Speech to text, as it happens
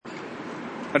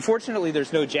Unfortunately,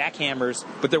 there's no jackhammers,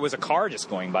 but there was a car just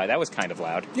going by. That was kind of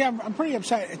loud. Yeah, I'm pretty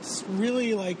upset. It's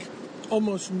really like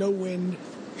almost no wind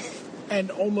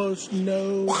and almost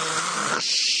no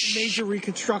major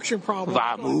reconstruction problem.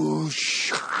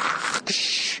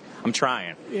 I'm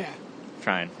trying. Yeah.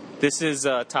 Trying. This is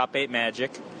Top8Magic.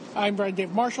 I'm Brian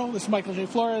Dave Marshall. This is Michael J.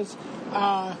 Flores.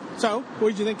 So, what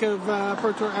did you think of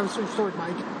Pro Tour Amateur Story,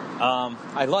 Mike?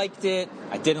 I liked it.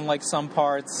 I didn't like some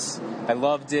parts. I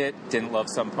loved it. Didn't love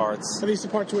some parts. Are these the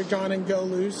parts where John and Go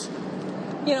lose?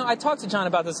 You know, I talked to John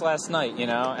about this last night,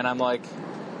 and I'm like,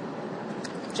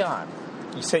 John,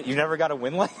 you said you never got a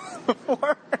win like that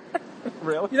before?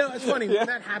 Really? You know, it's funny. When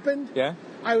that happened,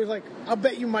 I was like, I'll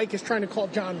bet you Mike is trying to call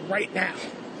John right now.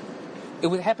 It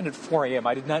would happen at 4 a.m.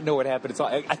 I did not know what happened.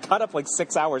 I got up like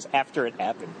 6 hours after it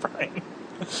happened, Brian.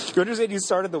 You understand you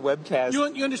started the webcast.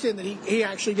 You understand that he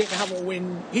actually didn't have a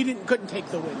win. He couldn't take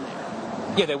the win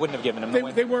there. Yeah, they wouldn't have given him the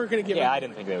win. They weren't going to give him. Yeah, I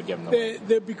didn't think they would give him the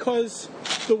win. Because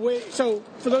the way... So,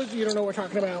 for those of you who don't know what we're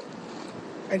talking about,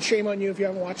 and shame on you if you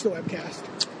haven't watched the webcast.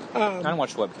 I didn't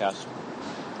watch the webcast.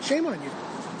 Shame on you.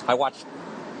 I watched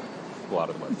a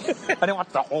lot of the webcast. I didn't watch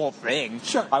the whole thing.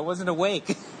 Sure. I wasn't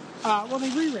awake. Well, they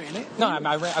reran it. No,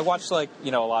 I watched, a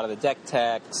lot of the deck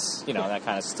techs, that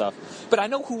kind of stuff. But I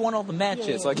know who won all the matches.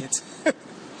 Yeah.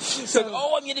 It's like,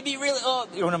 I'm going to be really...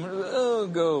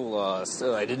 go lost.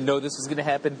 I didn't know this was going to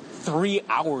happen 3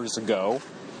 hours ago.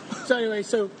 So anyway,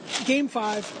 Game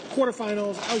 5,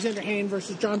 quarterfinals, Alexander Hayne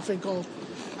versus John Finkel.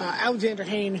 Alexander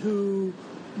Hayne, who,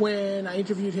 when I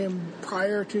interviewed him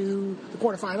prior to the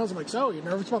quarterfinals, I'm like, so, you're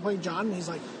nervous about playing John? And he's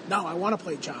like, no, I want to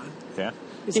play John. Yeah.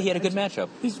 He had a good matchup.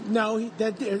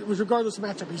 It was regardless of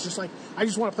matchup. He's just like, I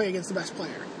just want to play against the best player.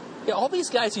 Yeah, all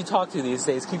these guys you talk to these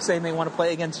days keep saying they want to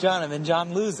play against John, and then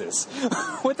John loses.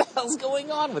 What the hell's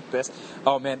going on with this?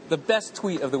 Oh, man, the best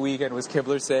tweet of the weekend was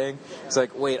Kibler saying, it's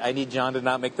like, wait, I need John to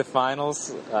not make the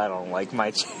finals? I don't like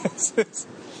my chances.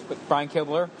 But Brian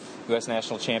Kibler, U.S.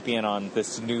 national champion on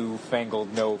this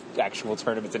newfangled no actual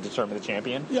tournament to determine the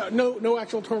champion. Yeah, no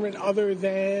actual tournament other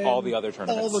than... all the other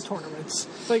tournaments. All the tournaments.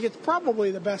 Like, it's probably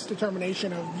the best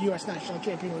determination of U.S. national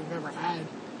champion we've ever had.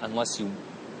 Unless you...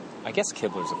 I guess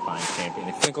Kibler's a fine champion.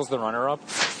 If Finkel's the runner-up...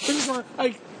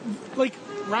 Like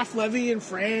Raph Levy in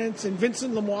France, and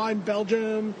Vincent Lemoy in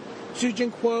Belgium, Xu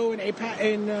Jinquo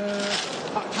in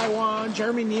Taiwan,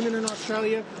 Jeremy Neiman in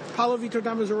Australia, Paulo Vitor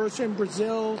Damazurosa in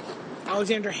Brazil,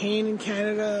 Alexander Hayne in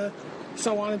Canada,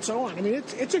 so on and so on. I mean,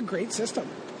 it's a great system.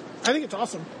 I think it's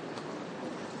awesome.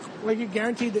 Like, you're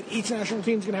guaranteed that each national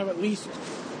team's going to have at least,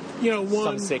 one...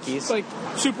 some sickies. Like,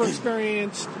 super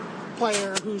experienced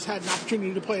player who's had an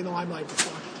opportunity to play in the limelight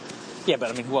before. Yeah, but,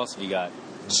 I mean, who else have you got?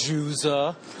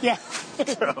 Juza. Yeah.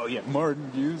 Oh, yeah,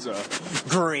 Martin Juza.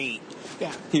 Great.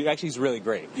 Yeah. He's really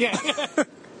great. Yeah.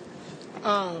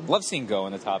 Love seeing Go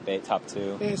in the top 8, top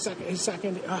 2. His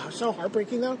second. So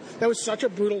heartbreaking, though. That was such a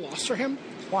brutal loss for him.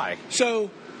 Why? So...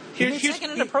 He made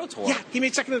second in the Pro Tour. Yeah, he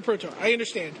made second in the Pro Tour. I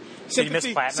understand. Did he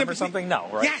miss platinum or something? No,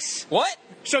 right? Yes. What?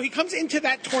 So he comes into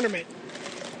that tournament,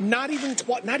 not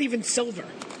even silver.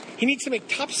 He needs to make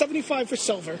top 75 for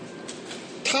silver,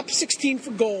 top 16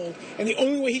 for gold, and the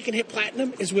only way he can hit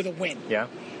platinum is with a win. Yeah.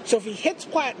 So if he hits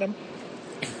platinum,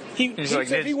 he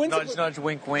wins. Nudge,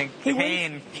 wink, wink.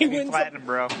 Hayne, he wins platinum,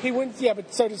 bro. He wins, yeah,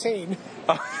 but so does Hayne.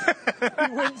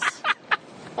 He wins.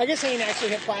 I guess Hayne actually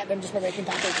hit platinum just by making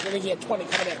top 8. I think he had 20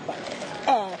 coming in. But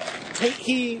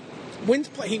he wins.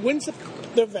 He wins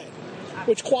the event,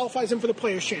 which qualifies him for the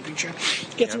Players' Championship.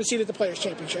 Gets him a seat at the Players'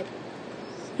 Championship.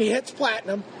 He hits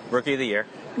platinum. Rookie of the year.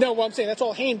 No, well, I'm saying that's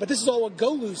all Hayne, but this is all what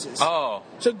Go loses. Oh.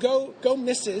 So Go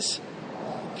misses.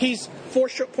 He's 4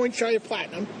 points shy of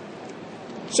platinum.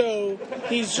 So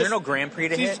he's just... Is there no Grand Prix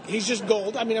to hit? He's just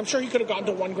gold. I mean, I'm sure he could have gone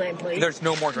to one Grand Prix. There's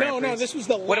no more Grand Prix? No, this was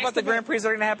the last... What about the Grand Prix that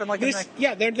are going to happen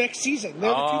they're next season. They're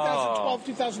the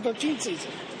 2012-2013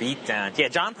 season. Beat down. Yeah,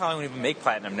 John probably won't even make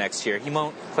platinum next year. He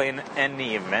won't play in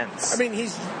any events. I mean,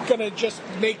 he's going to just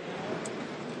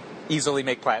easily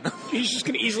make platinum. He's just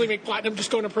going to easily make platinum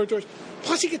just going to Pro Tours.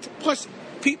 Plus,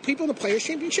 people in the Players'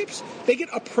 Championships, they get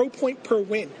a pro point per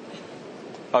win.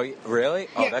 Oh, really?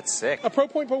 Oh, yeah, that's sick. A pro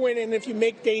point per win, and if you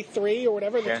make day 3 or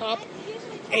whatever, the top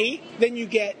 8, then you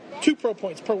get 2 pro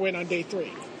points per win on day 3.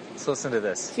 Let's listen to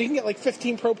this. So you can get like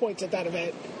 15 pro points at that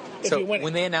event if you win it.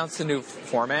 When they announced the new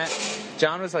format,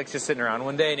 John was like just sitting around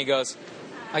one day, and he goes,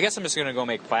 I guess I'm just going to go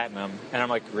make platinum. And I'm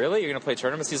like, really? You're going to play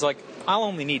tournaments? He's like, I'll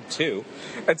only need 2.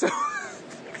 And so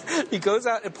he goes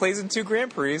out and plays in 2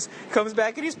 Grand Prix, comes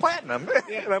back, and he's platinum.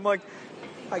 Yeah. And I'm like,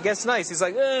 I guess nice. He's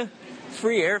like,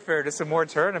 free airfare to some more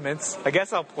tournaments. I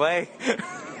guess I'll play.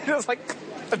 I was like,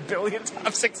 a billion top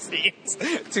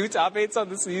 16s, 2 top 8s on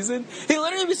the season. He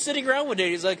literally was sitting around one day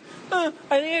and he's like, I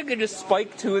think I could just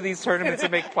spike 2 of these tournaments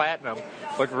and make platinum.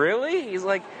 Like, really? He's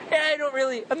like, yeah,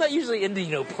 I'm not usually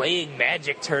into, playing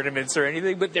Magic tournaments or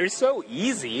anything, but they're so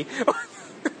easy.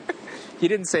 He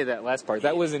didn't say that last part.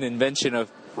 That was an invention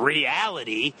of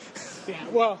reality. Yeah,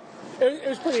 well, it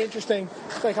was pretty interesting.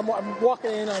 Like, I'm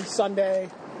walking in on Sunday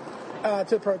to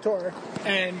the Pro Tour,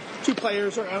 and 2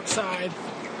 players are outside,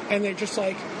 and they're just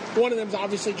like, one of them's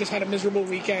obviously just had a miserable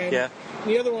weekend. Yeah. And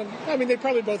the other one, I mean, they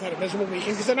probably both had a miserable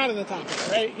weekend because they're not in the top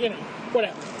 8, right?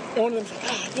 Whatever. And one of them's like,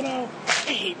 I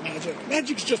hate Magic.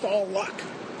 Magic's just all luck.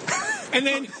 And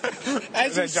then,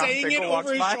 as he's saying it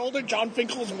over his shoulder, John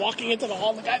Finkel's walking into the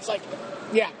hall, and the guy's like,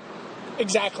 yeah,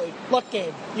 exactly. Luck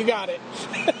game. You got it.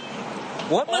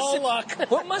 What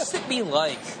must it be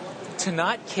like to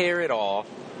not care at all,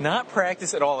 not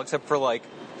practice at all, except for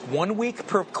 1 week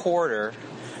per quarter,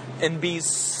 and be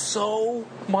so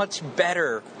much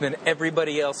better than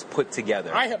everybody else put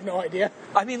together? I have no idea.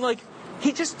 I mean,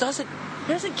 he just doesn't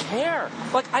care.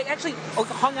 I actually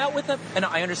hung out with him, and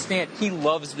I understand he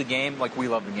loves the game like we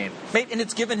love the game. Maybe, and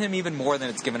it's given him even more than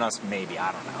it's given us, maybe.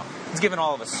 I don't know. It's given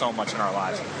all of us so much in our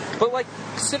lives. But,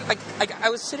 I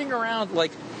was sitting around,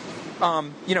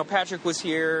 Patrick was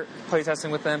here,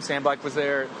 playtesting with them, Sam Black was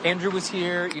there, Andrew was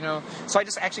here, So I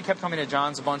just actually kept coming to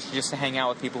John's a bunch just to hang out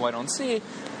with people I don't see.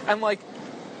 And,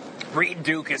 Reed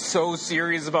Duke is so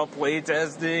serious about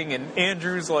playtesting, and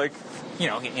Andrew's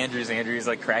Andrew's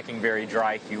cracking very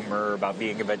dry humor about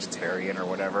being a vegetarian or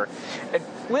whatever. And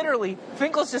literally,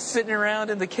 Finkel's just sitting around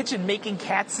in the kitchen making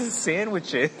Katz's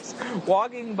sandwiches,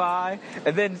 walking by,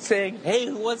 and then saying, hey,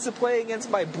 who wants to play against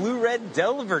my blue-red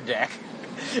Delver deck?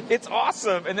 It's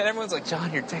awesome. And then everyone's like,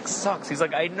 John, your deck sucks. He's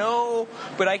like, I know,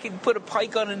 but I can put a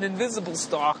pike on an invisible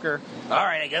stalker. All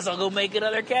right, I guess I'll go make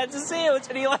another Katz's sandwich.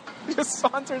 And he just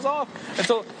saunters off.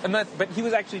 But he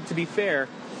was actually, to be fair,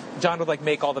 John would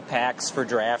make all the packs for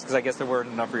drafts because I guess there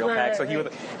weren't enough real packs. So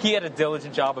he had a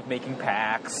diligent job of making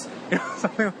packs,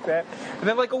 something like that. And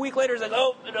then a week later, he's like,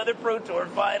 oh, another Pro Tour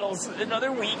finals, another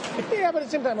week. Yeah, but at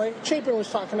the same time, Chapin was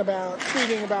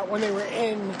tweeting about when they were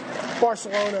in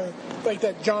Barcelona,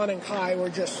 that John and Kai were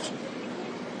just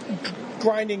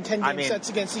grinding 10-game sets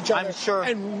against each other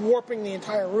and warping the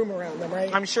entire room around them,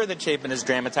 right? I'm sure that Chapin is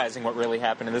dramatizing what really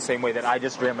happened in the same way that I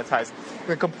just dramatized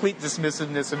the complete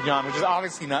dismissiveness of John, which is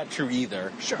obviously not true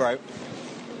either. Sure. Right?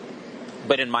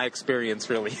 But in my experience,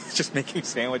 really, it's just making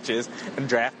sandwiches and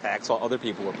draft packs while other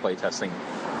people were playtesting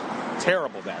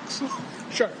terrible decks.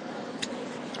 Sure.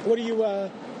 What do you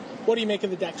make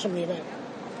of the decks from the event?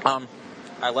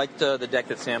 I liked the deck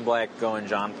that Sam Black, Go, and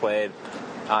John played.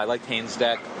 I liked Haynes'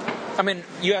 deck. I mean,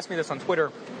 you asked me this on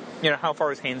Twitter. How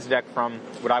far is Haynes' deck from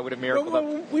what I would have miracled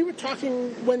up? We were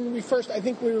talking when we first, I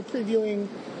think we were previewing,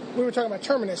 we were talking about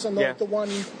Terminus on the one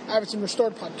Avicii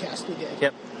Restored podcast we did.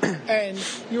 Yep. And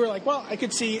you were like, well, I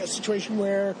could see a situation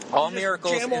where all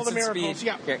miracles, jam all the miracles.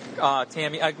 Speed. Yeah.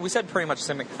 Tammy, we said pretty much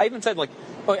something. I even said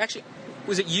actually,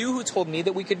 was it you who told me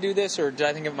that we could do this, or did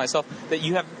I think of myself that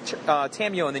you have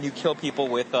Tamio and then you kill people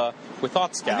with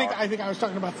Thought Scour? I think I was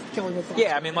talking about killing with Thought Scour.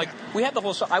 Yeah, I mean, we had the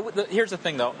whole show. Here's the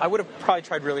thing, though. I would have probably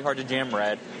tried really hard to jam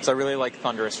red, so I really like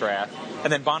Thunderous Wrath.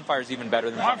 And then Bonfire's even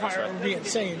better than Thunderous Wrath. Bonfire would be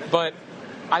insane. But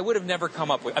I would have never come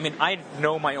up with... I mean, I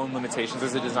know my own limitations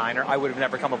as a designer. I would have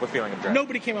never come up with Feeling of Dread.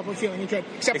 Nobody came up with Feeling of Dread.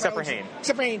 Except for Hayne.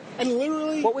 Except for Hayne. And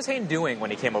literally... What was Hayne doing when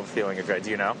he came up with Feeling of Dread?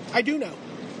 Do you know? I do know.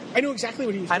 I know exactly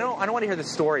what he was doing. I don't want to hear the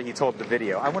story he told in the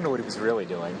video. I wonder what he was really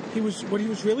doing. What he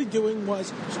was really doing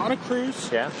was, he was on a cruise.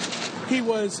 Yeah. He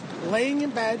was laying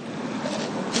in bed.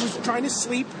 He was trying to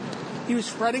sleep. He was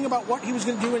fretting about what he was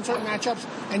going to do in certain matchups.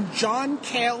 And John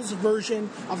Cale's version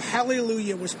of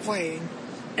Hallelujah was playing.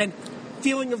 And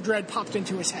Feeling of Dread popped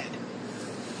into his head.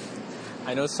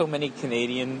 I know so many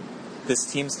Canadian This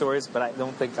Team stories, but I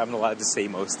don't think I'm allowed to say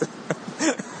most.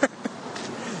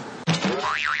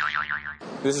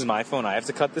 This is my phone. I have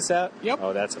to cut this out? Yep.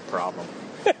 Oh, that's a problem.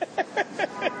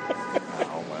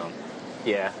 Oh, well.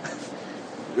 Yeah.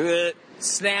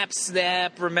 Snap,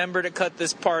 snap. Remember to cut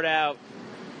this part out.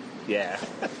 Yeah.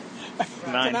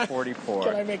 9:44.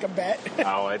 Can I make a bet?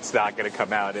 Oh, it's not going to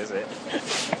come out, is it?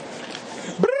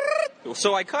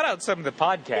 So I cut out some of the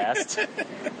podcast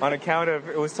on account of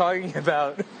it was talking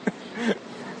about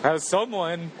how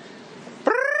someone...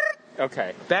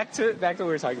 Okay, back to what we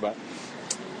were talking about.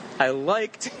 I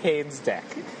liked Haynes' deck.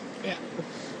 Yeah.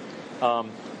 So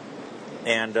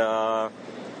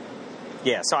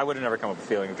I would have never come up with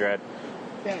Feeling of Dread.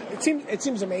 Yeah, it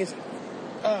seems amazing.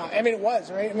 I mean, it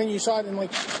was, right? I mean, you saw it in,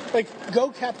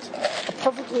 Go kept a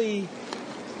perfectly...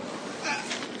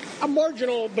 a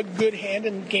marginal but good hand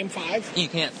in Game 5. You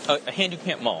can't a hand you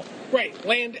can't mull. Right.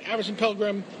 Land, Avacyn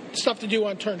Pilgrim, stuff to do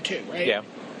on turn 2, right? Yeah.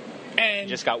 And he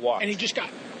just got walked. And he just got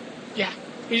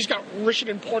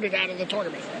Rishadan ported out of the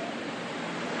tournament.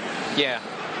 Yeah.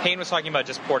 Hayne was talking about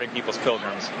just porting people's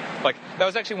pilgrims. Like, that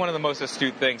was actually one of the most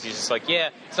astute things. He's just like,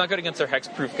 yeah, it's not good against their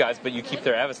hexproof guys, but you keep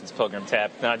their Avacyn's pilgrim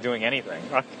tapped, not doing anything.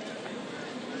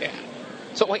 Yeah.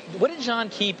 So, wait, what did John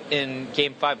keep in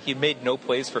Game 5? He made no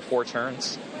plays for 4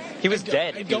 turns? He was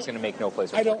dead if he was going to make no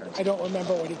plays for 4 turns. I don't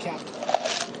remember what he kept.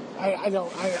 I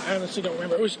honestly don't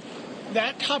remember. It was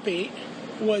that top 8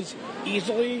 was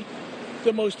easily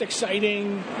the most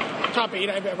exciting top 8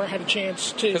 I've ever had a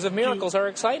chance to. Because the miracles are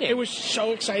exciting. It was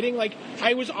so exciting. Like,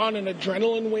 I was on an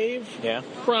adrenaline wave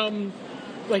from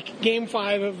like Game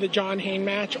 5 of the John Hayne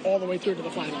match all the way through to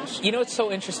the finals. You know what's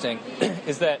so interesting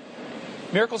is that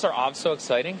miracles are so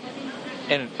exciting,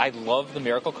 and I love the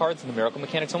miracle cards and the miracle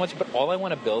mechanic so much, but all I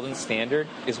want to build in Standard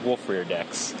is Wolf Rear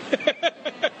decks.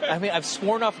 I mean, I've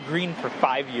sworn off green for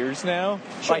 5 years now,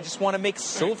 so I just want to make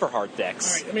Silverheart decks.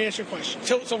 All right, let me ask you a question.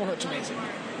 Silverheart's amazing.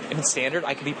 And in Standard,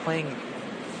 I could be playing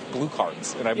blue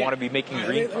cards, and I want to be making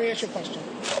green cards. Let me ask you a question.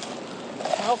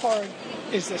 How hard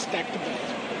is this deck to build?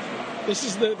 This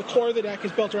is the core of the deck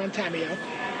is built around Tamiyo.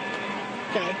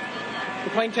 Okay?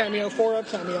 We're playing Tamiyo, 4-up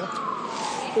Tamiyo.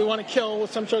 We want to kill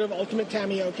with some sort of ultimate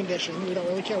Tamiyo condition. We don't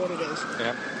really care what it is.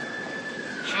 Yeah.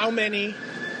 How many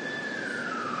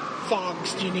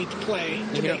fogs do you need to play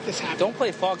to make this happen? Don't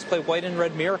play fogs, play white and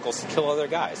red miracles to kill other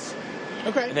guys.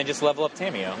 Okay. And then just level up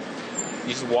Tamiyo.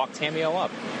 You just walk Tamiyo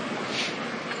up.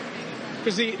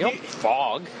 Because you don't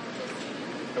fog.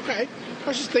 Okay. I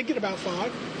was just thinking about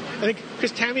fog. I think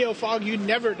because Tamiyo fog, you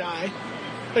never die.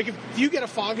 Like, if you get a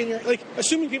fog in your... Like,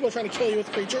 assuming people are trying to kill you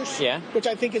with creatures, which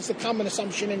I think is the common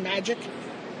assumption in Magic,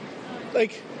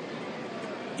 like,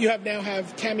 you now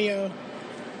have Tamiyo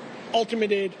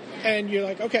ultimated, and you're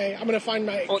like, okay, I'm going to find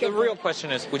my... Well, the real question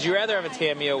is, would you rather have a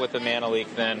Tamiyo with a mana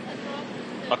leak than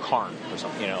a Karn or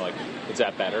something? You know, like, is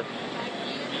that better?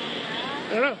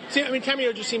 I don't know. See, I mean,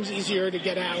 Tamiyo just seems easier to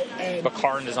get out. And but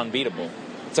Karn is unbeatable.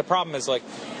 The problem is, like...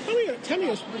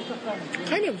 Tamiyo's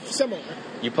kind of similar.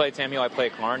 You play Tamiyo, I play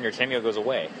Karn, your Tamiyo goes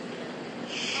away.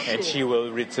 Sure. And she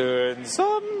will return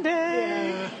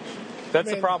someday. Yeah. That's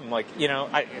the problem. Like, you know,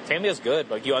 Tamiyo's good.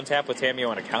 Like, you untap with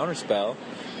Tamiyo and a counterspell.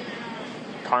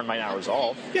 Karn might not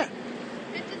resolve. Yeah.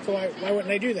 So why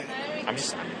wouldn't I do that? I'm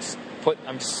just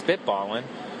spitballing.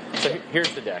 So here's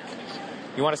the deck.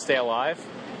 You want to stay alive?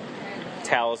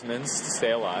 Talismans to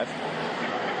stay alive.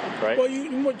 Right? Well,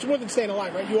 it's more than staying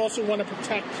alive, right? You also want to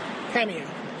protect Tamiyo.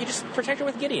 You just protect her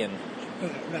with Gideon.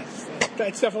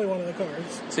 That's definitely one of the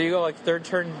cards. So you go like 3rd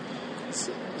turn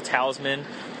Talisman,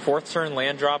 4th turn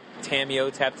land drop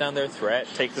Tamiyo, tap down their threat,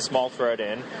 take the small threat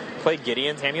in, play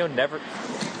Gideon. Tamiyo never...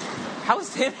 How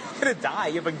is Tamiyo going to die?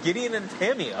 You have a Gideon and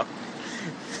Tamiyo.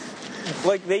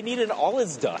 Like, they needed all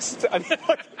his dust. I mean,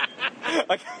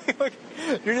 like,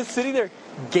 you're just sitting there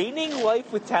gaining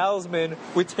life with Talisman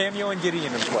with Tamiyo and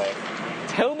Gideon in play.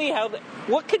 Tell me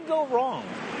what could go wrong?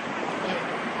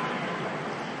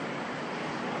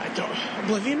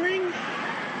 Oblivion Ring?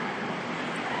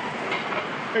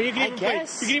 Or you can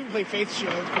guess. You can even play Faith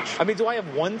Shield. I mean, do I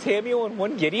have one Tamiyo and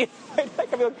one Gideon? I mean,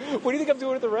 like, what do you think I'm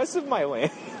doing with the rest of my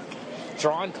land?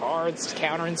 Drawing cards,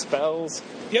 countering spells.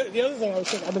 The other thing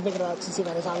I've been thinking about since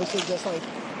that is obviously just like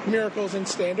miracles in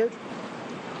Standard.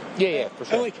 Yeah, for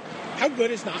sure. And like, how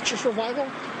good is Noxious Revival?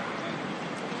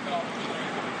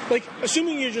 Like,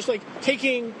 assuming you're just like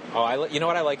taking... you know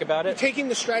what I like about it? Taking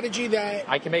the strategy that...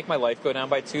 I can make my life go down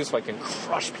by 2 so I can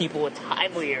crush people with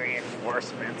timely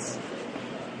reinforcements.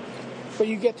 But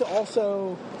you get to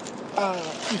also...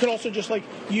 you can also just like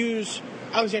use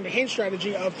Alexander Haynes'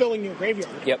 strategy of filling your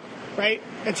graveyard. Yep. Right?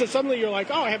 And so suddenly you're like,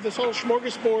 oh, I have this whole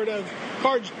smorgasbord of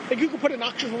cards. Like, you could put a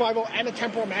Noxious Revival and a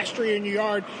Temporal Mastery in your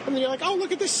yard, and then you're like, oh,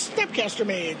 look at this Snapcaster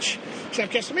Mage.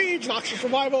 Snapcaster Mage, Noxious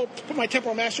Revival, put my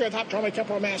Temporal Mastery on top, draw my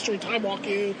Temporal Mastery, Time Walk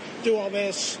you, do all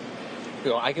this.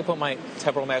 You know, I could put my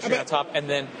Temporal Mastery on top and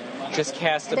then just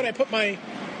cast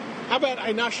How about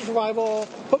I Noxious Revival,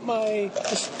 put my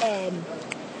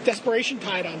Desperation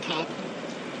Tide on top,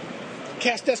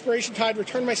 cast Desperation Tide,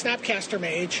 return my Snapcaster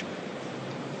Mage.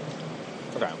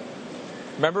 Okay.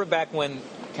 Remember back when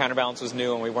Counterbalance was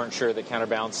new and we weren't sure that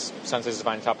Counterbalance Sensei's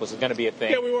Divine Top was going to be a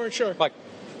thing? Yeah, we weren't sure. Like,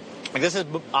 this is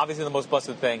obviously the most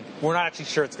busted thing. We're not actually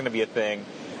sure it's going to be a thing.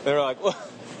 And they're like, well,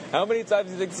 how many times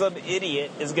do you think some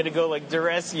idiot is going to go, like,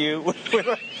 duress you with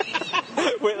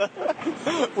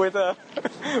with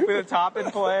a top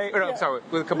in play. Or no, sorry,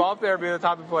 with Cabal Therapy with a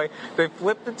top in play. They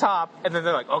flip the top, and then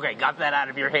they're like, okay, got that out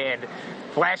of your hand.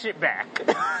 Flash it back.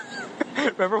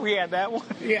 Remember we had that one?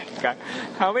 Yeah. Okay.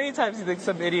 How many times do you think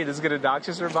some idiot is going to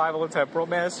Noxious Revival and Temporal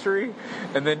Mastery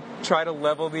and then try to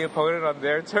level the opponent on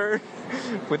their turn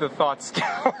with a Thought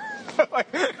Scour?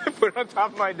 Like, put it on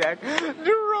top of my deck.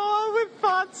 Draw with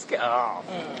Thought Scour. Oh,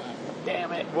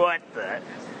 damn it. What the?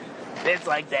 It's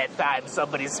like that time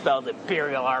somebody spelled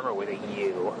Imperial Armor with a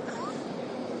U.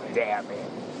 Damn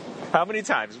it. How many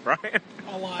times, Brian?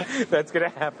 A lot. That's going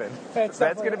to happen. That's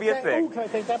going to be a thing. Ooh, can I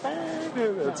take that back?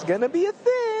 That's going to be a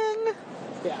thing.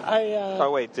 Yeah,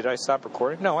 Oh, wait, did I stop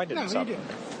recording? No, I didn't stop. No, you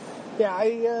didn't.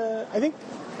 Yeah, I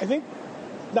think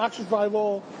Noxious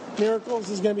Rival Miracles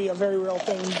is going to be a very real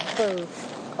thing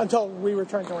until we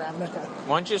return to Ravnica.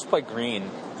 Why don't you just play green? You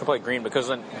can play green because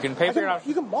then you can pay for your...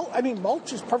 You can mulch. I mean,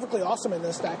 mulch is perfectly awesome in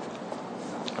this deck.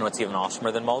 And what's even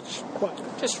awesomer than mulch?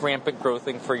 What? Just rampant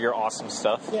growthing for your awesome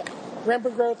stuff. Yeah.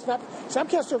 Rampant growth.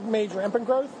 Snapcaster Mage Rampant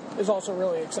growth is also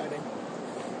really exciting.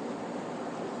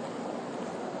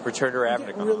 Return to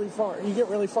Ravnica. You get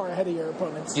really far ahead of your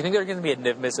opponents. Do you think they're going to be a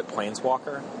Niv Mizzet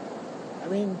Planeswalker? I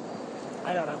mean,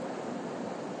 I don't know.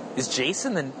 Is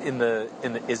Jason in the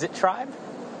Is It tribe?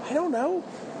 I don't know.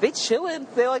 They chilling.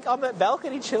 They like on that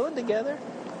balcony chilling together.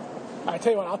 I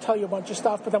tell you what, I'll tell you a bunch of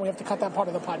stuff, but then we have to cut that part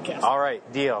of the podcast. All right,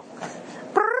 deal.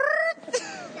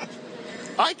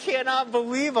 I cannot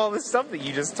believe all the stuff that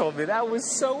you just told me. That was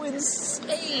so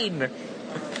insane.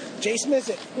 Jace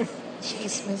Mizzet.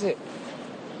 Jace Mizzet.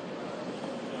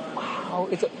 Wow,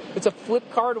 it's a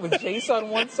flip card with Jace on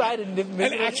one side and Niv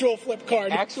Mizzet. An actual flip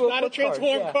card. Not a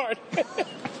transform card.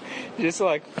 Just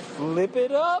like flip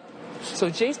it up.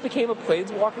 So Jace became a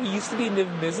Planeswalker. He used to be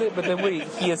Niv Mizzet, but then when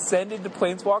he ascended to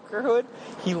Planeswalkerhood,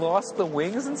 he lost the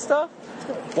wings and stuff.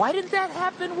 Why did that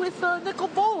happen with Nicol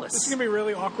Bolas? This is going to be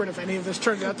really awkward if any of this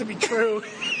turns out to be true.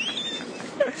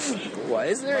 Why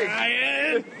is there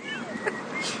Brian?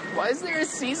 Why is there a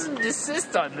cease and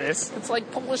desist on this? It's like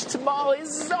Polish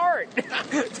tamales art.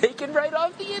 Taken right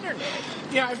off the internet.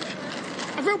 Yeah, I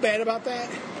feel bad about that.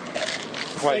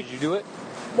 Why did you do it?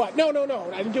 What? No.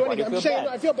 I didn't do anything. I'm just saying,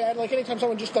 I feel bad. Like, anytime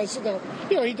someone just does,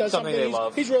 he does something they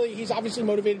love. He's obviously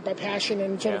motivated by passion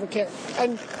and sort of a care.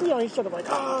 And, he's sort of like,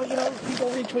 people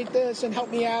retweet this and help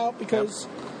me out because,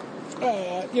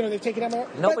 they've taken out my...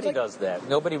 Nobody does that.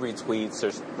 Nobody retweets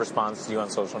or responds to you on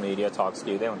social media, talks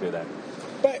to you. They don't do that.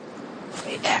 But...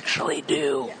 They actually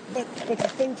do. Yeah, but the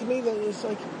thing to me that is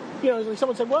like, like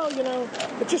someone said, well,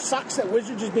 it just sucks that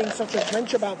Wizards is being such a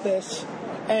Grinch about this.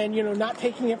 And, not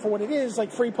taking it for what it is, like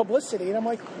free publicity. And I'm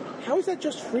like, how is that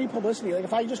just free publicity? Like,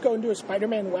 if I just go and do a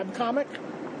Spider-Man webcomic,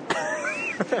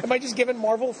 am I just giving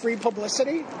Marvel free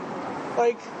publicity?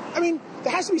 Like, I mean,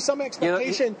 there has to be some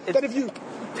expectation that if you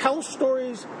tell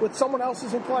stories with someone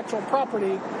else's intellectual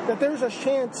property, that there's a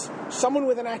chance someone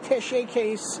with an attaché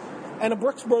case and a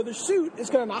Brooks Brothers suit is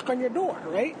going to knock on your door,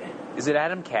 right? Is it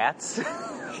Adam Katz?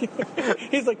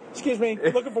 He's like, excuse me,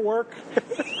 looking for work.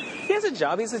 He has a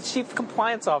job. He's the chief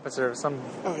compliance officer of some.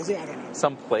 Oh, is he? I don't know.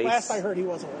 Some place. Last I heard, he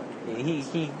wasn't working.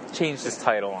 He changed his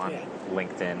title on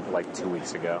LinkedIn like 2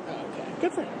 weeks ago. Oh, okay,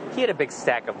 good for him. He had a big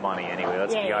stack of money anyway.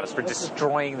 Let's be honest, for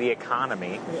destroying the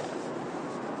economy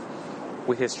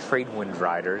with his trade wind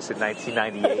riders in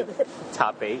 1998,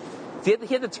 top 8. He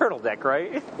had the turtle deck,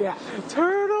 right? Yeah.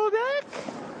 Turtle deck.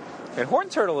 And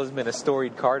Horned Turtle has been a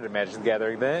storied card in Magic the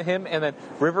Gathering. Him and then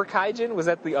River Kaijin, was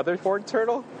that the other Horned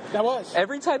Turtle? That was.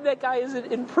 Every time that guy is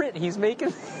in print, he's making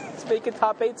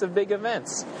top 8s of big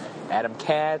events. Adam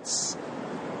Katz,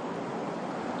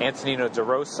 Antonino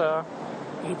DeRosa.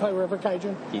 Did he play River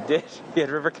Kaijin? He did. He had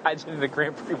River Kaijin in the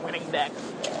Grand Prix winning deck.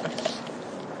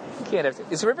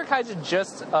 Is River Kaijin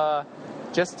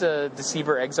just a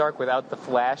Deceiver Exarch without the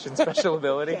flash and special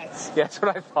ability? Yes. Yeah, that's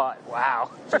what I thought.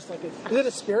 Wow. Just like it. Is it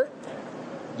a spirit?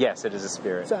 Yes, it is a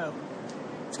spirit. So,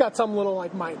 it's got some little,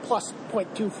 like, plus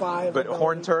 0.25. But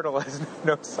Horned Turtle has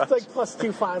no such. It's like plus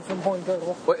 2.5 from Horned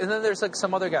Turtle. Well, and then there's, like,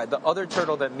 some other guy. The other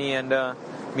turtle that me and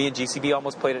GCB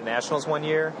almost played at Nationals one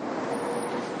year.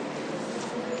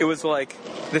 It was, like,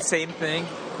 the same thing,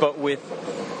 but with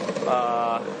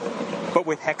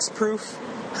hexproof.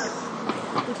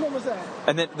 Which one was that?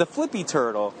 And then the Flippy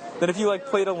Turtle. Then if you, like,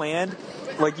 played a land,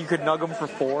 like, you could nug them for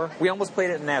 4. We almost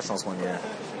played it at Nationals one year.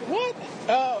 What?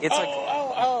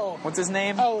 What's his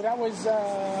name? Oh, that was...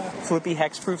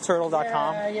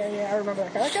 FlippyHexproofTurtle.com. Yeah, I remember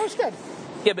that guy. That guy was good.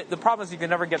 Yeah, but the problem is you can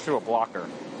never get through a blocker.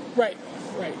 Right.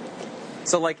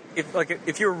 So,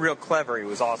 if you were real clever, he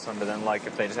was awesome, but then,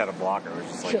 if they just had a blocker, it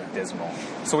was just, dismal.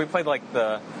 So we played,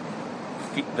 the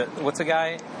what's the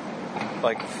guy?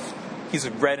 He's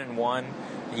red and 1.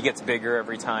 He gets bigger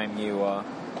every time you. Oh,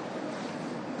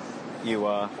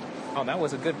 that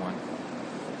was a good one.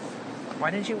 Why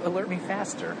didn't you alert me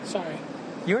faster? Sorry.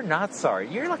 You're not sorry.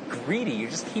 You're like greedy. You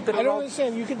just keep it. I don't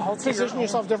understand. You can position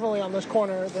yourself differently on this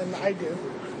corner than I do.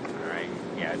 All right.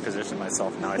 Yeah, I position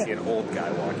myself now. I see an old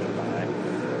guy walking by.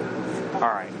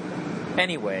 All right.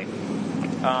 Anyway,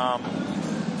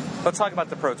 let's talk about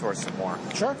the Pro Tour some more.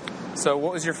 Sure. So,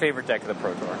 what was your favorite deck of the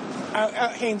Pro Tour?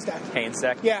 Haynes deck. Haynes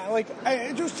deck? Yeah,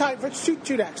 it was tied for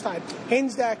two decks tied.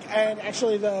 Haynes deck and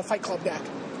actually the Fight Club deck,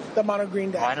 the mono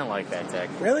green deck. Oh, I didn't like that deck.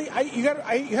 Really? You got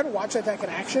to watch that deck in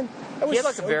action. He had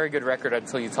a very good record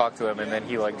until you talked to him, and then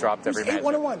he dropped every match. He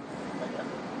was 8-1-1.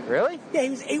 Really? Yeah, he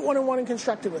was 8-1-1 in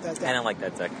constructed with that deck. I didn't like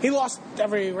that deck. He lost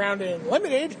every round in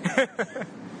limited.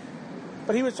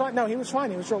 But he was fine. No, he was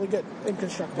fine. He was really good in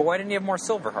constructed. But why didn't he have more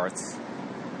silver hearts?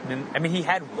 I mean, he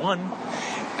had one.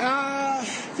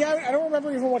 Yeah, I don't remember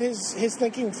even what his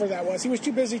thinking for that was. He was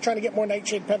too busy trying to get more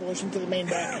Nightshade Peddlers into the main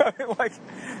deck.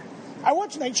 I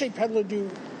watched Nightshade Peddler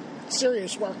do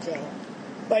serious work, though.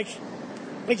 Like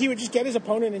he would just get his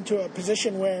opponent into a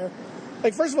position where,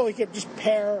 first of all, he could just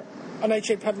pair a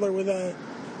Nightshade Peddler with a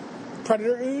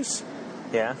Predator Ooze.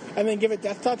 Yeah. And then give it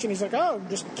Death Touch, and he's like, oh,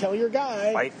 just kill your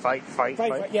guy. Fight.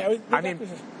 Yeah,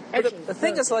 the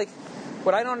thing is,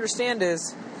 what I don't understand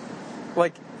is,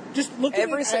 just look at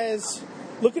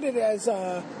it as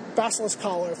Basilisk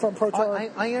Collar from Pro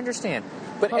Tour. I understand.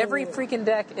 But every freaking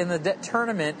deck in the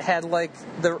tournament had, the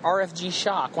RFG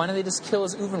Shock. Why don't they just kill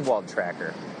his Uvenwald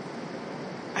tracker?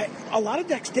 A lot of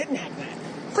decks didn't have that.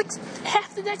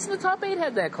 Half the decks in the top 8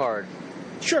 had that card.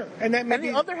 Sure, and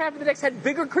the other half of the decks had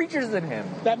bigger creatures than him.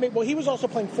 Well, he was also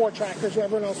playing 4 trackers where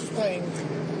everyone else was playing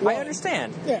 1. I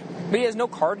understand. Yeah. But he has no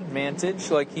card advantage.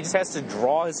 He just has to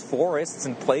draw his forests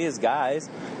and play his guys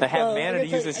that have mana to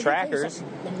use his trackers.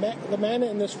 The mana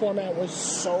in this format was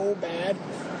so bad.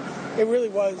 It really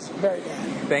was very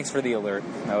bad. Thanks for the alert.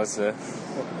 That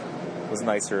was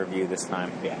nice to review this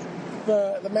time. Yeah.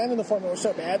 The mana in the format was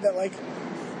so bad that,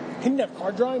 he didn't have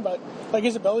card drawing, but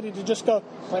his ability to just go,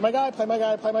 play my guy. I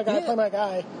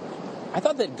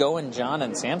thought that Go and John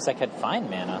and Samsek had fine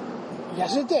mana.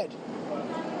 Yes, it did.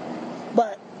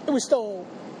 But it was still,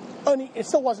 it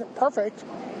still wasn't perfect.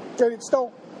 It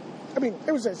still,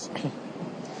 it was as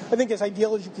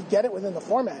ideal as you could get it within the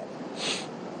format.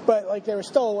 But, there was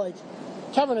still,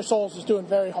 Cavern of Souls is doing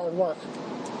very hard work.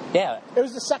 Yeah. It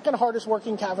was the second hardest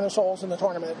working Cavern of Souls in the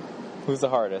tournament. Who's the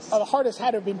hardest? The hardest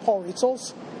had to have been Paul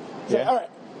Rietzels. Yeah. All right,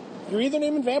 you're either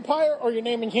naming vampire or you're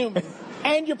naming human,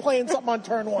 and you're playing something on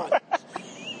turn 1.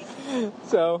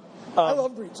 So I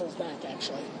love Rietzels back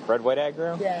actually. Red white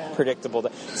aggro. Yeah. Predictable.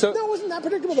 So no, it wasn't that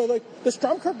predictable though. The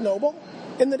Stromkirk Noble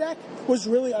in the deck was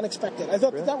really unexpected. I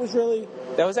thought that was really.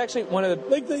 That was actually one of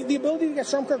the the ability to get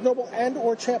Stromkirk Noble and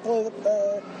or Champion.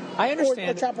 I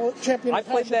understand. Or champion I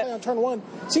played that play on turn 1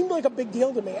 seemed like a big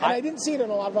deal to me, and I didn't see it in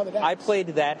a lot of other decks. I played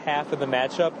that half of the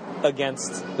matchup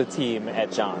against the team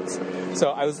at John's, so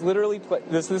I was literally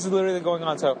this is literally going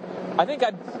on. So I think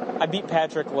I beat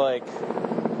Patrick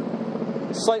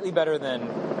slightly better than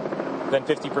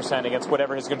 50% against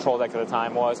whatever his control deck at the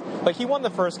time was. He won the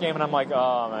first game, and I'm like,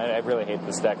 oh, man, I really hate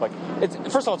this deck.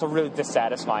 First of all, it's a really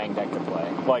dissatisfying deck to play.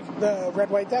 The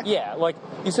red-white deck? Yeah,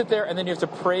 you sit there, and then you have to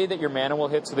pray that your mana will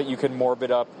hit so that you can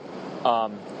morbid up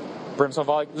Brimstone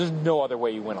Volley. There's no other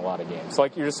way you win a lot of games.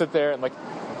 You just sit there, and,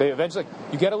 they eventually,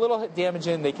 you get a little damage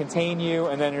in, they contain you,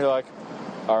 and then you're like,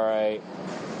 all right,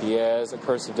 he has a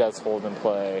Curse of Death's Hold in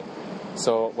play.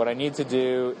 So what I need to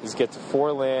do is get to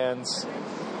 4 lands.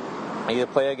 I need to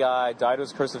play a guy, die to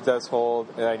his Curse of Death's Hold,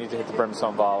 and I need to hit the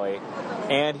Brimstone Volley.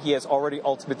 And he has already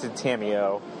ultimated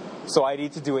Tameo, so I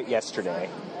need to do it yesterday.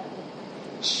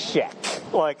 Check.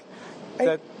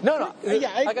 No.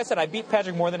 Like I said, I beat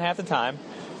Patrick more than half the time.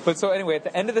 But so anyway, at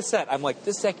the end of the set, I'm like,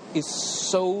 this deck is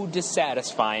so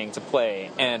dissatisfying to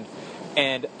play. And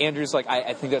Andrew's like,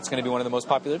 I think that's going to be one of the most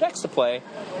popular decks to play.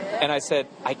 And I said,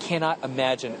 I cannot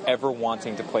imagine ever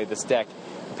wanting to play this deck.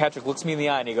 And Patrick looks me in the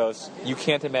eye and he goes, you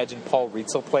can't imagine Paul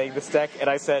Rietzel playing this deck? And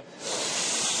I said,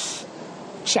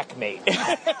 checkmate.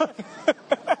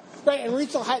 Right, and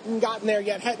Rietzel hadn't gotten there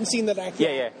yet, hadn't seen the deck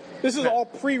yet. Yeah. This is all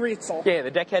pre-Rietzel. Yeah, the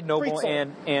deck had Noble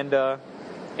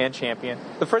and Champion.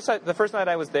 The first night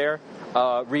I was there,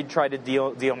 Reed tried to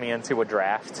deal me into a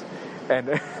draft. And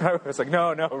I was like,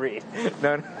 no, Reed.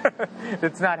 No.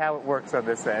 That's not how it works on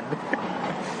this end.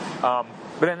 But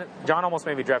then John almost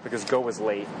made me draft because Go was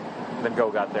late. And then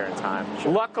Go got there in time.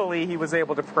 Sure. Luckily, he was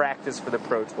able to practice for the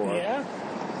Pro Tour. Yeah.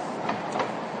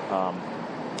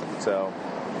 So...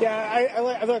 Yeah,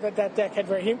 I thought that deck had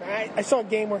I saw a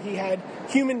game where he had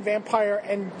Human, Vampire,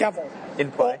 and Devil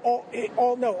In play?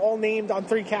 All named on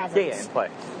 3 caverns. Yeah, in play.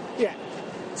 Yeah.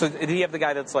 So did he have the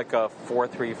guy that's like a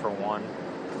 4-3 for 1?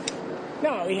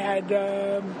 No, he had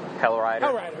Hellrider?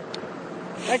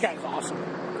 Hellrider. That guy's awesome.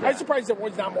 Yeah. I'm surprised there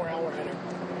was not more Hellrider.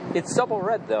 It's double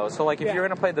red, though, so like if Yeah. you're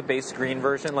going to play the base green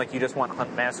version, like you just want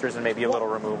Hunt Masters and maybe a little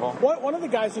removal. One of the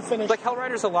guys who finished... Like,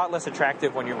 Hellrider's a lot less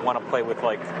attractive when you want to play with,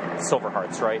 like, Silver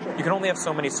Hearts, right? You can only have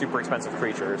so many super expensive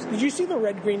creatures. Did you see the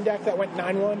red-green deck that went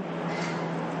 9-1?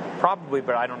 Probably,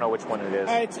 but I don't know which one it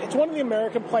is. It's one of the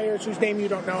American players whose name you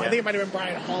don't know. Yeah. I think it might have been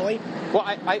Brian Hawley. Well,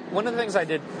 I one of the things I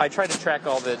did, I tried to track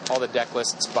all the deck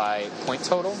lists by point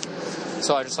total.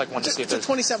 So I just like wanted to see if there's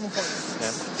 27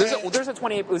 points. Yeah. There's a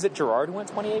 28. Was it Gerard who went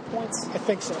 28 points? I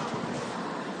think so.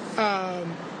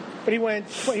 But he went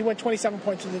 27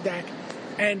 points in the deck,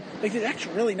 and like the deck's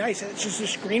really nice. It's just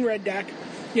this green red deck.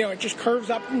 You know, it just curves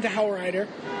up into Hellrider,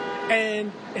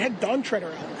 and it had Dawn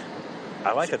Treader out.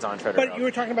 I like a Dawn Treader. But you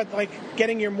were talking about like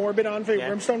getting your Morbid on for your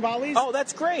Brimstone Volleys. Oh,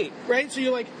 that's great. Right? So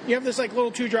you have this like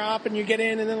little 2-drop, and you get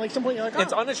in, and then like some point you're like, oh.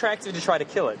 It's unattractive to try to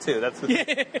kill it too. That's the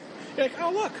yeah. You're like,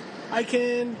 oh look, I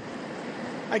can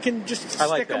just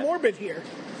stick a Morbid here.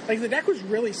 Like the deck was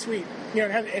really sweet. You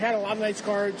know, it had a lot of nice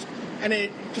cards, and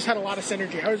it just had a lot of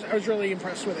synergy. I was really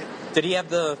impressed with it. Did he have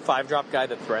the 5-drop guy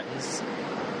that threatens?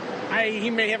 He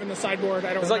may have in the sideboard.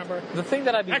 I don't remember. Like, the thing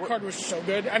that card was so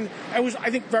good, and I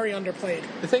think very underplayed.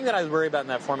 The thing that I worry about in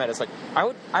that format is like I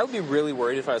would be really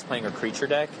worried if I was playing a creature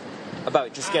deck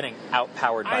about just getting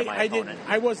outpowered by my opponent.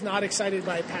 I was not excited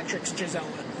by Patrick's Gisela.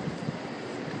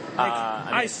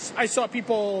 I saw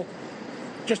people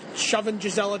just shoving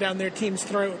Gisela down their team's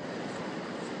throat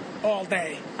all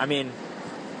day. I mean,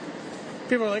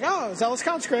 people are like, "Oh, Zealous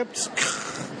Conscripts."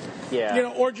 Yeah. You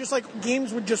know, or just like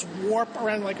games would just warp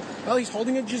around like, well, he's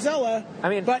holding a Gisela. I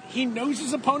mean, but he knows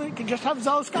his opponent can just have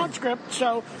Zealous Conscript,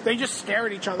 so they just stare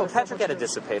at each other. Well, Patrick had a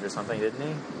Dissipate or something, didn't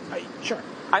he? Sure.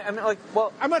 I mean, like,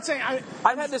 well, I'm not saying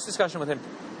I've had this discussion with him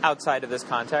outside of this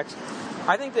context.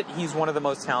 I think that he's one of the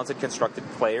most talented constructed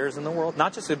players in the world.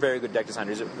 Not just a very good deck designer,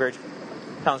 he's a very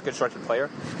talented constructed player.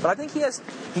 But I think he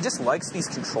just likes these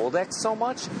control decks so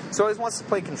much, so he always wants to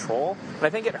play control. And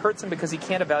I think it hurts him because he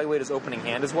can't evaluate his opening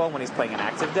hand as well when he's playing an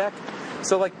active deck.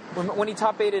 So, like, when he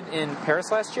top-8'd in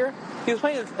Paris last year, he was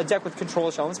playing a deck with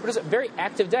control-ish elements, but it was a very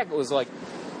active deck. It was like,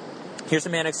 here's a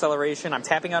mana acceleration. I'm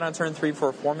tapping out on turn 3 for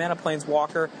a 4-mana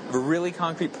Planeswalker. I have a really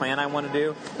concrete plan I want to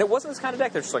do. And it wasn't this kind of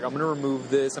deck. They're just like, I'm going to remove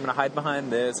this. I'm going to hide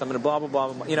behind this. I'm going to blah, blah,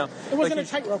 blah, blah. You know, it wasn't a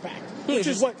tightrope act.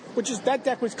 That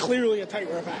deck was clearly a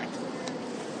tightrope act.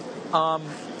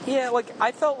 Yeah, like,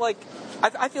 I felt like,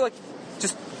 I feel like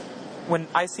just when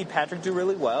I see Patrick do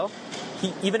really well,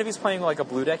 even if he's playing like a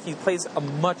blue deck, he plays a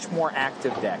much more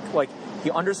active deck. Like, he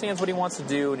understands what he wants to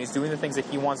do, and he's doing the things that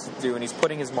he wants to do, and he's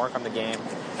putting his mark on the game.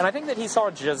 And I think that he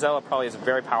saw Gisela probably as a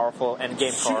very powerful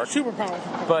end-game card. Super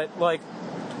powerful. But, like,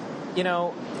 you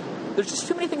know, there's just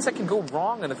too many things that can go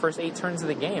wrong in the first 8 turns of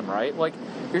the game, right? Like,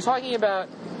 you're talking about,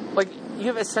 like, you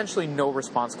have essentially no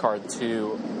response card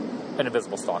to an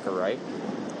Invisible Stalker, right?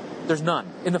 There's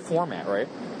none in the format, right?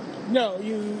 No,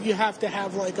 you have to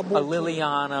have, like, a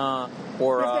Liliana,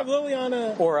 or you have to have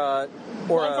Liliana, or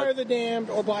Bonfire of the Damned,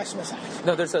 or Blasphemous Act.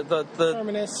 No, there's the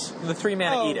Terminus. The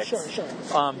 3-mana Edict. Sure.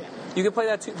 Yeah. You can play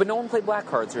that too, but no one played black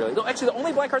cards really. No, actually, the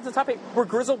only black cards in the top 8 were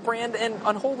Grizzlebrand and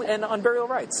Unholy and Unburial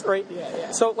Rites, right?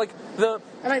 Yeah. So like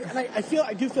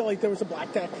I do feel like there was a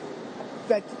black deck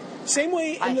that same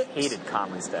way. I hated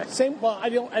Conley's deck. I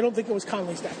don't think it was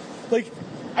Conley's deck. Like,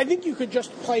 I think you could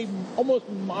just play almost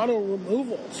mono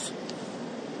removals.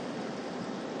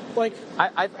 Like,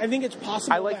 I think it's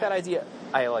possible. I like that idea.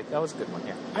 That was a good one.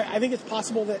 Yeah. I think it's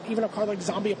possible that even a card like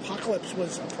Zombie Apocalypse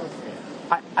was appropriate.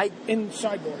 In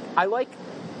sideboard. I like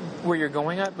where you're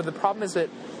going at, but the problem is that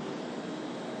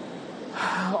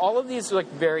all of these like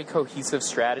very cohesive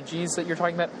strategies that you're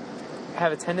talking about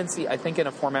have a tendency, I think, in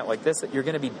a format like this, that you're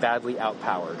going to be badly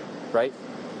outpowered, right?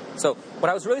 So what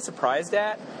I was really surprised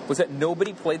at was that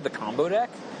nobody played the combo deck,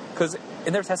 because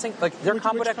in their testing, like, their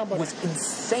combo deck was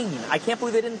insane. I can't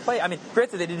believe they didn't play. I mean,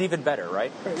 granted, they did even better,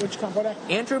 right? Wait, which combo deck?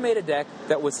 Andrew made a deck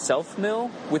that was self-mill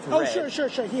with red. Oh,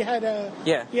 sure. He had a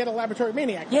Laboratory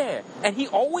Maniac. Yeah, and he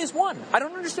always won. I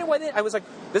don't understand why I was like,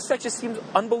 this deck just seems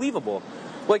unbelievable.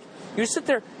 Like, you sit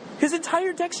there, his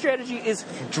entire deck strategy is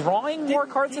drawing more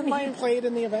cards in my... Didn't he play it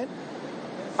in the event?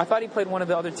 I thought he played one of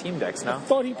the other team decks, no? I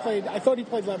thought he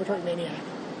played Laboratory Maniac,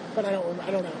 but I don't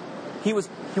know. He was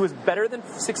better than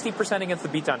 60% against the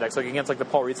beatdown decks, like against like the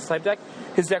Paul Reitz type deck.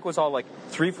 His deck was all like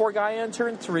 3/4 guy on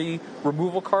turn 3,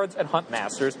 removal cards and Hunt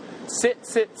Masters. Sit,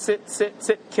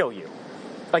 kill you.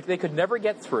 Like, they could never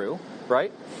get through,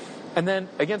 right? And then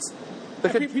against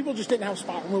people just didn't have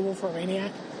spot removal for a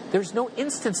Maniac. there's no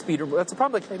instant speed. That's the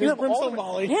problem. Like, you have Brimstone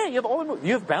Volley. Yeah, you have all the,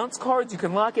 you have bounce cards. You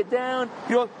can lock it down.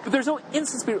 You know, but there's no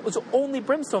instant speed. It's only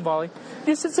Brimstone Volley.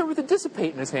 He sits there with a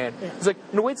Dissipate in his hand. Yeah. He's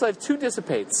like, no, wait till I have 2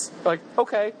 Dissipates. Like,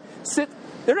 okay, sit.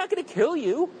 They're not going to kill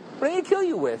you. What are they going to kill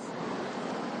you with?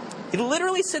 He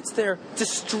literally sits there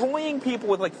destroying people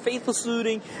with like Faithless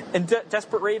Looting and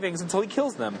Desperate Ravings until he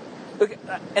kills them. Like,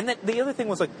 and then the other thing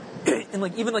was like, and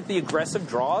like even like the aggressive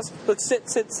draws, like sit.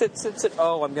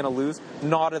 Oh, I'm gonna lose.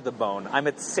 Gnawed of the Bone. I'm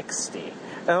at 60.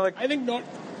 And I'm like, I think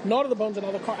Gnawed of the Bone's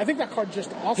another card. I think that card's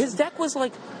just awesome. His deck was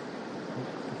like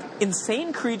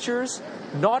insane creatures,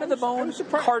 Gnawed of the Bone,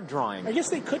 card drawing. I guess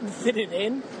they couldn't fit it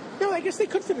in. No, I guess they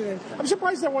could fit it in. I'm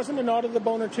surprised there wasn't a Gnawed of the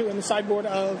Bone or 2 in the sideboard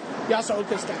of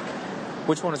Yasooka's deck.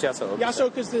 Which one is Yasooka?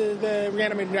 Yasooka's the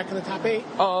reanimated deck in the top 8.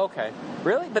 Oh, okay.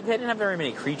 Really? But they didn't have very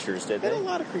many creatures, did they? They had a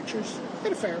lot of creatures. They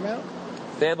had a fair amount.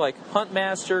 They had like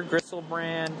Huntmaster,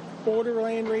 Gristlebrand,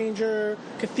 Borderland Ranger,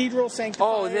 Cathedral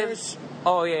Sanctifiers.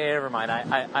 Oh, yeah, never mind.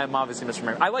 I'm obviously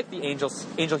misremembering. I like the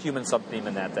Angel Human sub-theme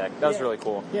in that deck. That was really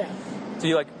cool. Yeah. So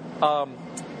you like,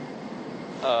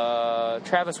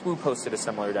 Travis Wu posted a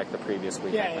similar deck the previous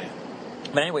week, I think.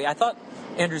 But anyway, I thought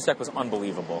Andrew's deck was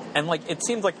unbelievable. And like, it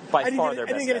seemed like by far their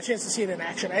best I didn't get a chance to see it in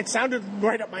action. It sounded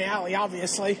right up my alley,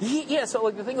 obviously. Yeah, so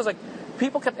like the thing was like,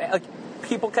 people kept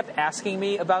asking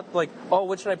me about like, oh,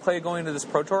 what should I play going into this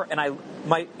Pro Tour? And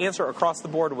my answer across the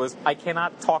board was, I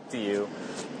cannot talk to you.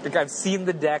 Like, I've seen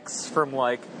the decks from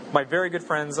like my very good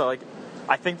friends. Like,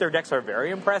 I think their decks are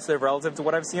very impressive relative to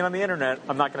what I've seen on the internet.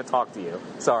 I'm not going to talk to you.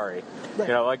 Sorry. Right.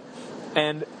 You know, like,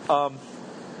 and I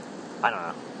don't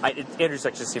know. Andrew's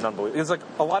deck just seemed unbelievable. It was like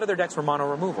a lot of their decks were mono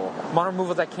removal. Mono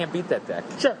removal that can't beat that deck.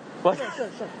 Sure. Like, sure.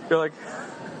 You're like,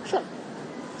 sure.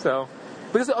 So,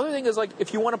 because the other thing is like,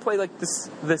 if you want to play like the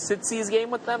Sitsies game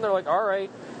with them, they're like, all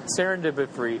right,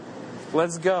 Serendipity,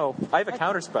 let's go. I have a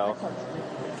counterspell.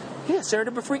 Yeah,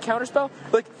 Serendipity counterspell.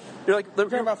 Like, you're like, you're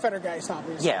talking about Fettergeist,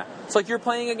 obviously. Yeah, it's like you're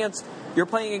playing against.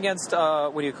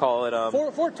 What do you call it?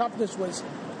 4 toughness was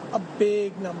a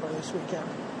big number this weekend.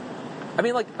 I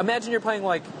mean, like, imagine you're playing,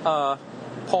 like,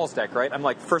 Paul's deck, right? I'm,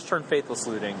 like, first turn Faithless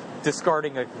Looting,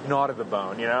 discarding a Gnawed of the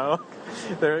Bone, you know?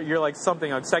 You're, like, something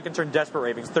on second turn Desperate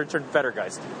Ravings, third turn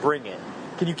Fettergeist. Bring it.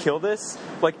 Can you kill this?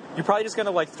 Like, you're probably just going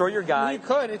to, like, throw your guy. Well, you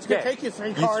could. It's going to take you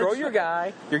 3 cards. You throw your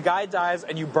guy dies,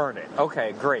 and you burn it.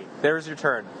 Okay, great. There's your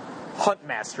turn.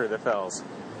 Huntmaster of the Fells.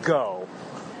 Go.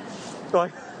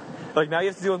 Like, now you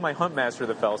have to deal with my Huntmaster of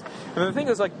the Fells. And the thing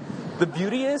is, like, the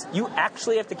beauty is, you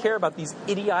actually have to care about these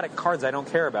idiotic cards I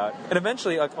don't care about. And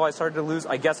eventually, like, I started to lose,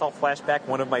 I guess I'll flash back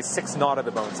one of my 6 Gnawed of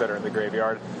the Bones that are in the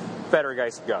graveyard.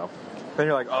 Fettergeist, go. Then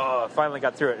you're like, oh, finally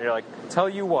got through it. And you're like, tell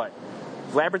you what,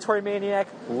 Laboratory Maniac,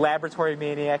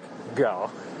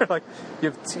 go. Like, you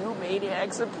have 2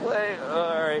 Maniacs in play?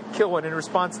 All right, kill one in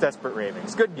response, Desperate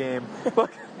Ravings. Good game.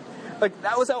 Like,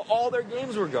 that was how all their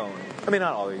games were going. I mean,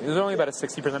 not all of them. It was only about a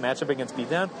 60% matchup against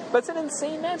Beatdown, but it's an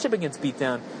insane matchup against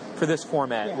Beatdown for this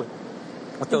format with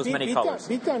those many colors.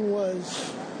 Beatdown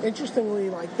was, interestingly,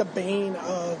 like, the bane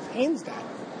of Haynes' deck.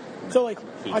 So, like...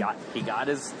 He got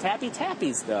his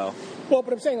tappies, though. Well,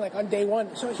 but I'm saying, like, on day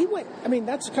 1, so he went... I mean,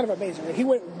 that's kind of amazing. Like, he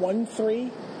went 1-3,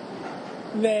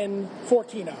 then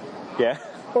 14-0. Yeah.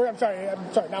 Or, I'm sorry,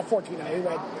 not 14-0. He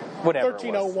went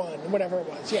 13-0-1, whatever it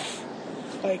was, yeah.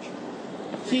 Like...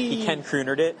 He Ken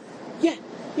Croonered it. Yeah.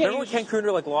 Remember when Ken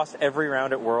Crooner like lost every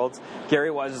round at Worlds? Gary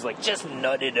Wise was like, just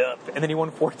nut it up, and then he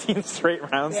won 14 straight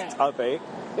rounds, top 8.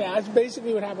 Yeah, that's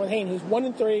basically what happened with Hayne. He's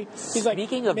 1-3. He's like,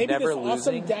 speaking of maybe never this losing,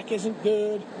 awesome deck isn't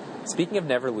good. Speaking of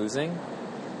never losing,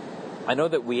 I know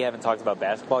that we haven't talked about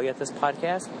basketball yet this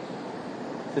podcast.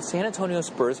 The San Antonio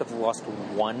Spurs have lost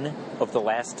 1 of the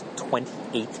last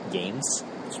 28 games.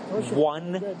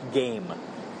 One game.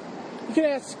 You can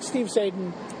ask Steve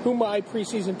Sadin who my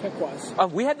preseason pick was.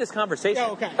 We had this conversation.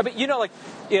 Oh, okay. I mean, you know, like,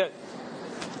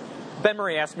 Ben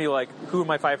Murray asked me, like, who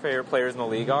my 5 favorite players in the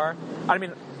league are. I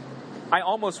mean, I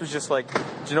almost was just like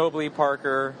Ginobili,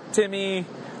 Parker, Timmy,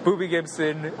 Boobie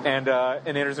Gibson, and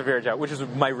Anderson Varejao, which is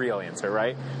my real answer,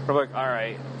 right? I'm like, all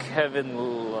right,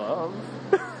 Kevin Love.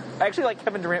 I actually like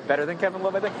Kevin Durant better than Kevin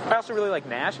Love, I think. I also really like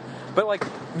Nash. But, like,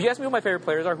 if you ask me who my favorite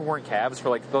players are who weren't Cavs for,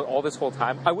 like, all this whole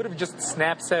time, I would have just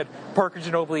said Parker,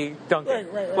 Ginobili,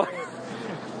 Duncan. Right.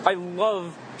 I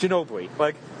love Ginobili.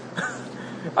 Like,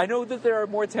 I know that there are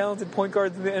more talented point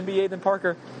guards in the NBA than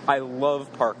Parker. I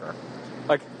love Parker.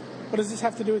 Like, what does this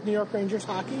have to do with New York Rangers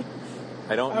hockey?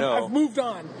 I don't know. I've moved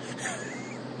on.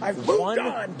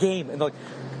 One game. And,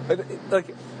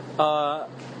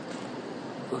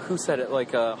 who said it?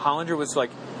 Like, Hollinger was like,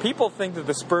 people think that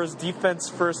the Spurs defense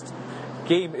first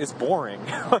game is boring.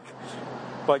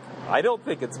 like, I don't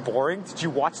think it's boring. Did you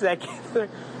watch that game?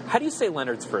 How do you say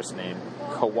Leonard's first name?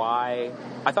 Kawhi?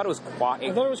 I thought it was Kawhi.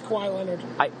 I thought it was Kawhi Leonard.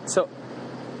 So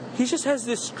he just has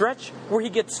this stretch where he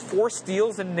gets 4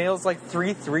 steals and nails like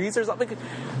 3 threes or something.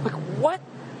 Like, what?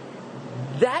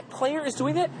 That player is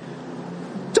doing it?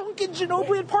 Duncan,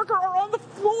 Ginobili, and Parker are on the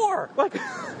floor. Like,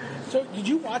 so did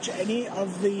you watch any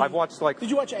of the... I've watched Did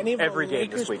you watch any of every the game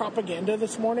Lakers this week. propaganda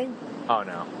this morning? Oh,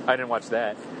 no. I didn't watch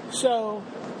that. So,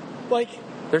 like...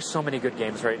 There's so many good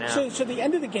games right now. So the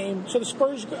end of the game,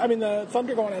 the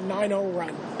Thunder go on a 9-0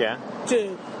 run. Yeah.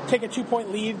 To take a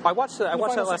 2-point lead. I watched that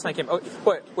last night game. Oh,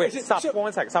 wait, stop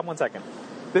 1 second. Stop 1 second.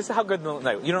 This is how good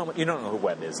you don't know who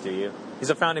Webb is, do you? He's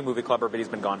a founding movie clubber, but he's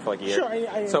been gone for like a year.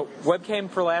 Sure, So Webb came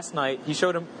for last night. He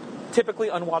showed him typically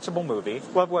unwatchable movie.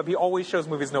 Love Webb. He always shows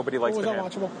movies nobody likes. What was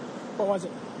unwatchable? What was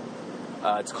it?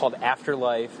 It's called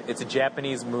Afterlife. It's a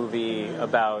Japanese movie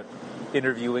about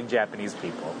interviewing Japanese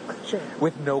people. Sure.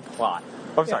 With no plot.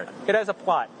 Oh, sorry. It has a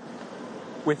plot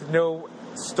with no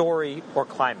story or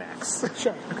climax.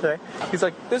 Sure. Okay. He's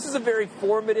like, this is a very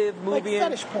formative movie.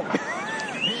 Like fetish porn.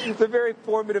 It's a very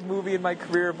formative movie in my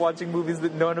career of watching movies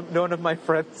that none of my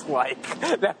friends like.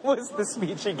 That was the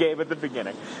speech he gave at the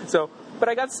beginning. So, but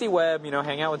I got to see Webb,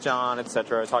 hang out with John,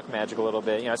 etc. Talk Magic a little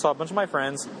bit. I saw a bunch of my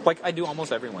friends, like I do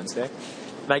almost every Wednesday.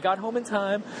 And I got home in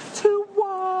time to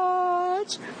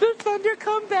watch the Thunder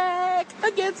come back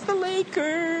against the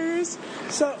Lakers.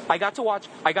 So I got to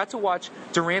watch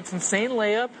Durant's insane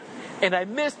layup. And I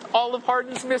missed all of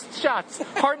Harden's missed shots.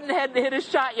 Harden hadn't hit a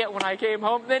shot yet when I came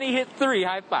home. Then he hit 3.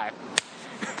 High five.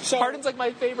 So, Harden's like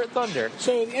my favorite Thunder.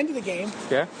 So at the end of the game,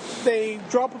 yeah, they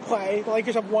drop a play. The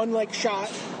Lakers have one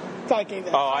shot. I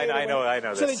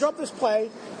know. So they drop this play,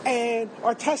 and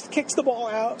Artest kicks the ball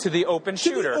out to the open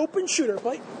shooter.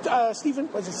 Blake.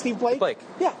 Steve Blake? Blake.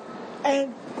 Yeah.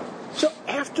 And so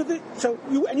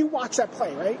you watch that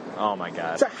play, right? Oh my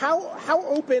God. So how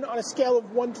open on a scale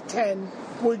of 1 to 10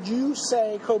 would you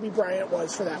say Kobe Bryant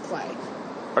was for that play?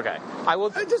 Okay, I will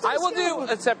do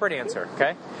a separate answer.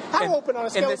 Okay. How open on a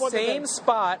scale of 1 to 10? In the same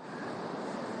spot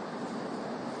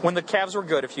when the Cavs were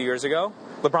good a few years ago,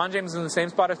 LeBron James was in the same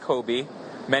spot as Kobe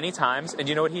many times, and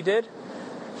you know what he did?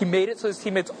 He made it so his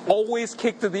teammates always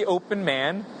kicked to the open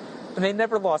man, and they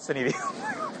never lost any of the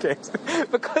games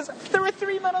because there were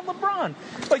 3 men on LeBron.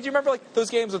 Like, do you remember those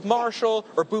games with Marshall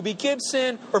or Boobie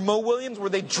Gibson or Mo Williams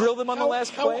where they drilled them on the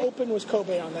last play? How open was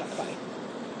Kobe on that play?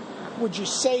 Would you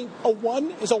say a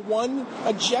 1 is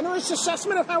a generous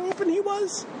assessment of how open he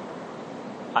was?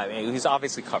 I mean, he's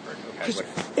obviously covered. Okay.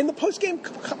 In the post-game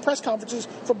press conferences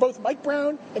for both Mike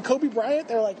Brown and Kobe Bryant,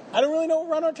 they're like, I don't really know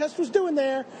what Ron Artest was doing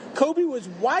there. Kobe was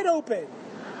wide open.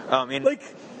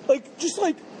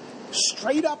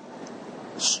 Straight up,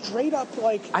 it's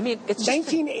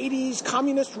 1980s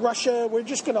communist Russia. We're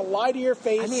just going to lie to your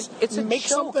face. It's a make joke.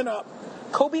 Something up.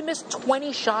 Kobe missed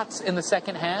 20 shots in the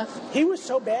second half. He was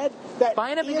so bad that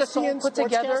Bynum and Gasol ESPN put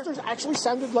together sportscasters actually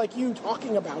sounded like you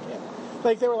talking about him.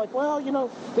 Like, they were like, well,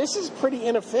 this is pretty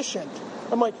inefficient.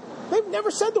 I'm like, they've never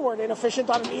said the word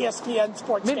inefficient on an ESPN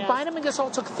sportscast. I mean, Bynum and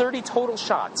Gasol took 30 total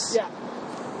shots. Yeah.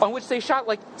 On which they shot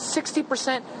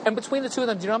 60%. And between the two of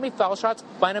them, do you know how many foul shots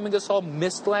Bynum and Gasol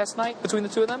missed last night between the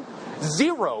two of them?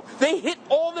 0. They hit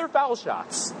all their foul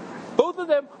shots. Both of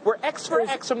them were X for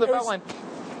X from the foul line.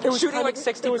 It was shooting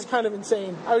 60%. It was kind of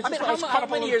insane. How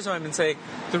many years have I been saying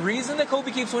the reason that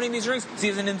Kobe keeps winning these rings is he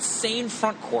has an insane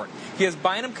front court. He has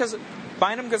Bynum,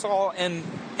 Gasol, and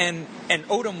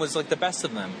Odom was the best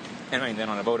of them. And I mean, they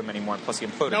don't have Odom anymore. Plus, he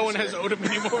imploded. No one has Odom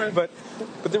anymore. but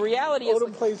the reality is,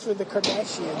 Odom plays for the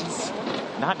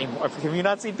Kardashians. Not anymore. Have you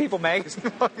not seen People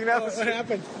magazine? What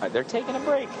happened? They're taking a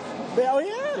break. Oh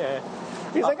yeah. Yeah.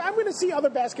 He's like, I'm going to see other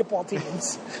basketball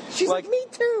teams. She's like, me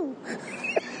too.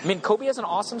 I mean, Kobe has an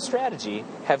awesome strategy.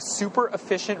 Have super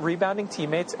efficient rebounding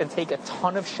teammates and take a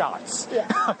ton of shots.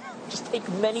 Yeah. Just take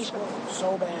many shots.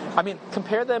 So bad. I mean,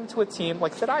 compare them to a team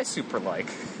that I super like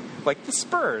the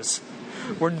Spurs,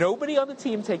 where nobody on the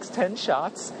team takes 10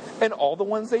 shots, and all the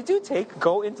ones they do take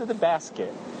go into the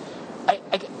basket.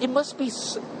 It must be,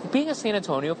 being a San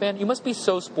Antonio fan, you must be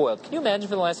so spoiled. Can you imagine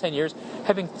for the last 10 years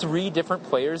having 3 different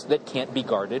players that can't be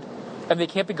guarded? And they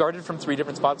can't be guarded from 3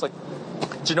 different spots.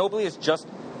 Ginobili is just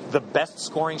the best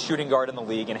scoring shooting guard in the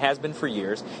league and has been for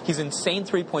years. He's an insane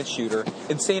 3-point shooter,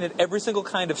 insane at every single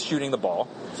kind of shooting the ball.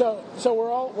 So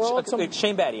we're all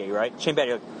Shane Battier, right? Shane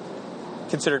Battier,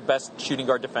 considered best shooting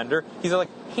guard defender. He's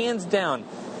hands down,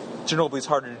 Ginobili's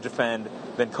harder to defend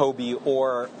than Kobe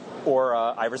or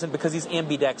Iverson because he's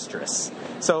ambidextrous.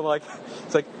 So it's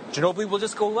Ginobili will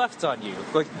just go left on you.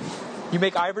 You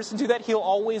make Iverson do that, he'll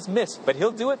always miss, but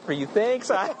he'll do it for you.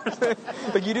 Thanks, Iverson.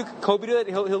 Like you do Kobe do it,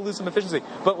 he'll lose some efficiency.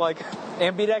 But like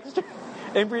ambidextrous,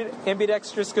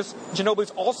 because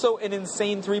Ginobili's also an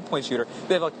insane 3-point shooter.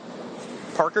 They have like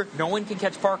Parker. No one can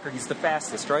catch Parker. He's the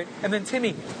fastest, right? And then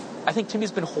Timmy. I think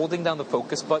Timmy's been holding down the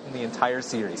focus button the entire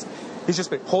series. He's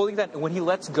just been holding that, and when he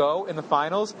lets go in the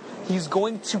finals, he's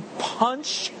going to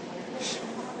punch.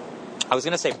 I was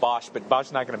going to say Bosch, but Bosch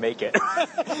is not going to make it.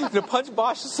 He's going to punch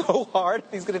Bosch so hard,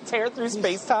 he's going to tear through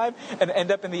space-time and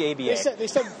end up in the ABA. They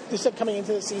said coming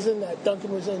into the season that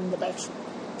Duncan was in the best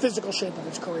physical shape of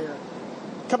his career.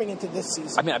 Coming into this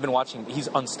season. I mean, I've been watching. He's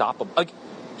unstoppable. Like,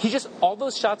 he just, all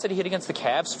those shots that he hit against the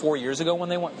Cavs 5 years ago when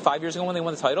they won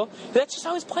the title, that's just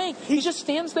how he's playing. He just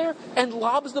stands there and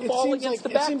lobs the ball against the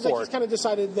backboard. It seems like he's kind of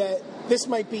decided that this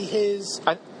might be his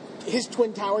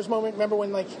Twin Towers moment. Remember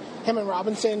when, like, him and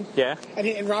Robinson? Yeah.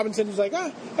 And Robinson was like, I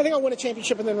think I'll win a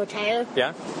championship and then retire. Yeah.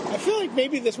 I feel like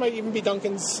maybe this might even be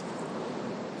Duncan's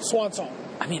swan song.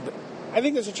 I mean, I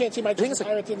think there's a chance he might just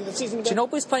retire at the end of the season.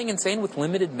 Ginobili's playing insane with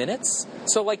limited minutes,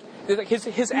 so like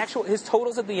his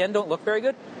totals at the end don't look very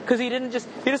good because he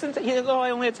I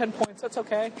only had 10 points. That's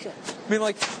okay. Sure. I mean,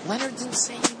 like Leonard's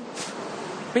insane.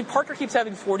 I mean, Parker keeps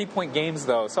having 40-point games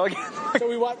though. So again,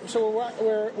 we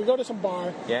go to some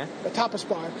bar. Yeah. The Tapas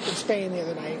bar in Spain the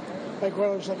other night. Like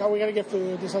we're just like, we gotta get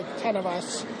food. There's like 10 of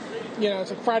us. You know,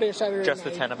 it's like Friday or Saturday Just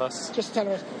night. the 10 of us. Just the 10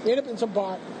 of us. We end up in some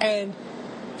bar and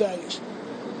the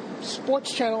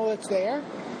sports channel that's there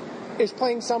is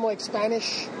playing some like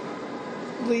Spanish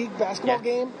league basketball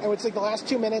game, and it's like the last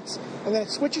 2 minutes, and then it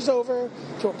switches over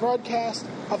to a broadcast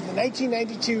of the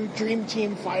 1992 Dream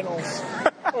Team Finals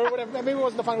or whatever. Maybe it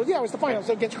wasn't the finals. Yeah, it was the finals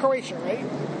against Croatia, right?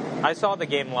 I saw the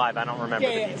game live. I don't remember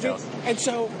the details.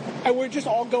 And we're just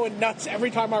all going nuts every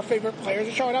time our favorite players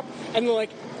are showing up, and they're like,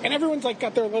 and everyone's like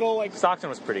got their little like. Stockton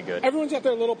was pretty good. Everyone's got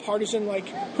their little partisan like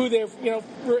who they're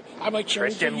I'm like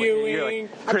cheering for Ewing.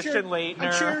 Christian Laettner.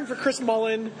 I'm cheering for Chris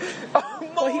Mullen.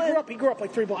 Well, he grew up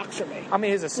like 3 blocks from me. I mean,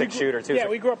 he's a 6 shooter too. Yeah,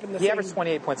 we grew up in the. He averaged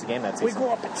 28 points a game that season. We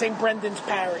grew up at St. Brendan's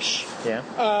Parish.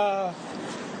 Yeah.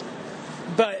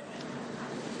 But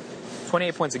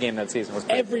 28 points a game that season was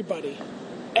pretty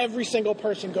every single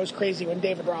person goes crazy when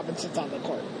David Robinson's on the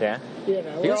court. Yeah.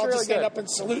 We all just stand up and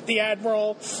salute the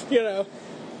Admiral,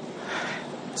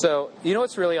 So,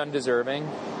 what's really undeserving?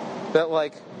 That,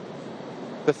 like,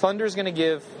 the Thunder's going to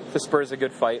give the Spurs a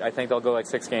good fight. I think they'll go, like,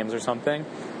 6 games or something.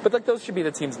 But, like, those should be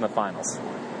the teams in the finals.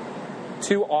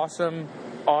 2 awesome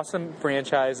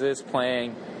franchises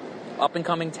playing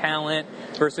up-and-coming talent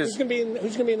versus... Who's going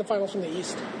to be in the finals from the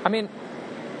East? I mean...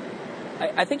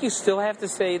 I think you still have to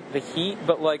say the Heat,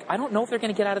 but, like, I don't know if they're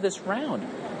going to get out of this round.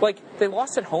 Like, they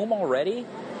lost at home already.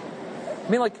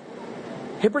 I mean, like,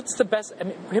 Hibbert's the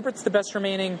best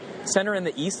remaining center in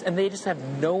the East, and they just have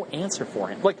no answer for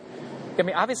him. Like, I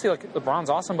mean, obviously, like,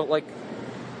 LeBron's awesome, but, like,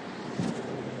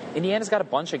 Indiana's got a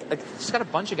bunch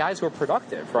of guys who are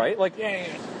productive, right? Like, yeah.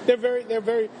 They're very.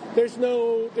 There's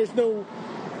no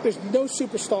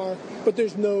superstar, but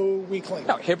there's no weak link.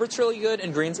 No, Hibbert's really good,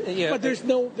 and Green's. But there's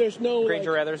no.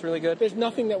 Granger Rather's really good. There's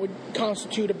nothing that would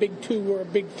constitute a big 2 or a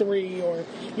big 3, or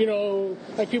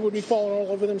like people would be falling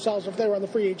all over themselves if they were on the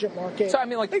free agent market. So I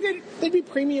mean, like they'd be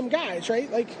premium guys, right?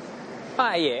 Like,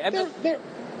 yeah, I mean,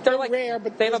 they're like rare,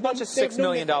 but they have a bunch of $6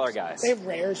 million guys. They have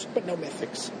rares, but no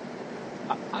mythics.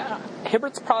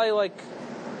 Hibbert's probably like.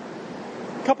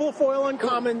 Couple of foil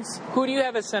uncommons. Who do you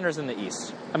have as centers in the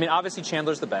East? I mean, obviously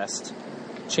Chandler's the best.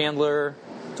 Chandler,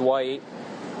 Dwight,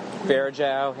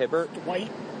 Varejao, Hibbert. Dwight.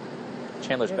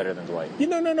 Chandler's better than Dwight.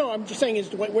 No. I'm just saying,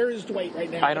 where is Dwight right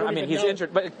now? I mean, he's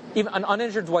injured, but even an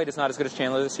uninjured Dwight is not as good as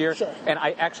Chandler this year. Sure. And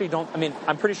I actually don't. I mean,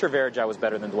 I'm pretty sure Varejao was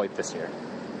better than Dwight this year.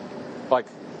 Like,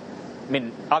 I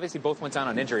mean, obviously both went down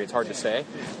on injury. It's hard to say,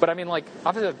 but I mean, like,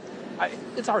 obviously.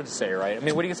 It's hard to say, right? I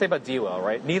mean, what do you say about D-Well,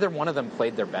 right? Neither one of them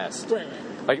played their best. Right.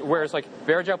 Like, whereas, like,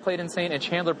 Varejao played insane, and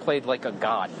Chandler played like a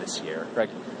god this year.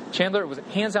 Right? Chandler was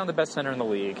hands down the best center in the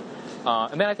league.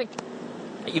 And then I think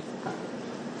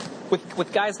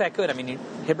with guys that good, I mean,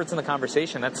 Hibbert's in the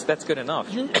conversation. That's good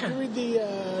enough. Did you read the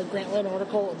Grantland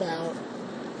article about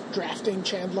drafting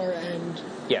Chandler? And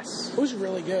yes, it was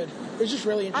really good. It was just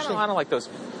really interesting. I don't like those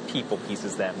people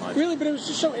pieces that much. Really, but it was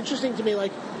just so interesting to me,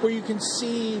 like where you can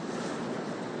see.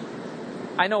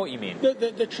 I know what you mean.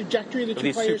 The trajectory of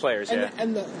these two players,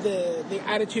 and the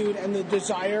attitude and the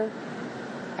desire,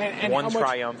 and one how much,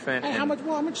 triumphant, and how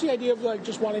much the idea of like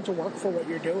just wanting to work for what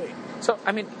you're doing. So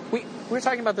I mean, we were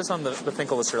talking about this on the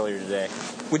Finkel list earlier today.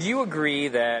 Would you agree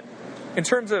that in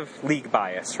terms of league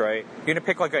bias, right? You're going to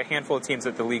pick like a handful of teams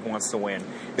that the league wants to win.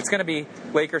 It's going to be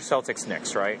Lakers, Celtics,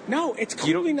 Knicks, right? No, it's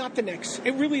clearly not the Knicks.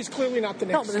 It really is clearly not the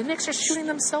Knicks. No, but the Knicks are shooting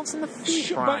themselves in the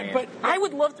feet, Brian. But I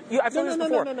would love to... I've done this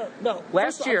before. No.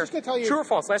 Last year, I'm just gonna tell you, true or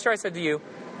false, last year I said to you,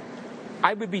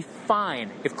 I would be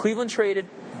fine if Cleveland traded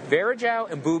Varejao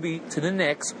and Booby to the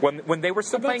Knicks when they were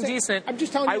still playing decent. I'm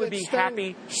just telling you I would be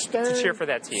happy to cheer for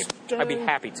that team. I'd be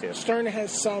happy to. Stern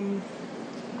has some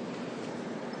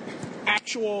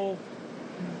actual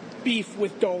beef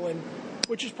with Dolan,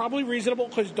 which is probably reasonable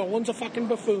because Dolan's a fucking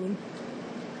buffoon.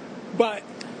 But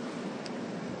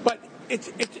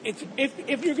it's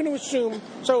if you're going to assume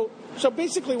so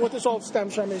basically what this all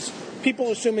stems from is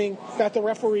people assuming that the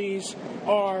referees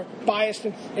are biased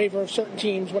in favor of certain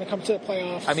teams when it comes to the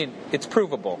playoffs. I mean, it's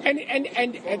provable. And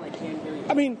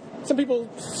I mean, some people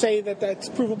say that that's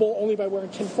provable only by wearing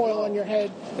tinfoil on your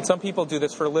head. And some people do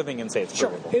this for a living and say it's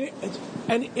provable.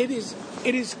 It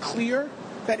is clear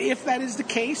that if that is the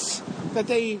case, that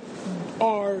they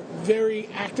are very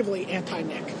actively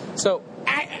anti-Nick. So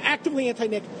actively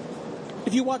anti-Nick.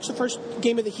 If you watch the first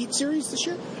game of the Heat series this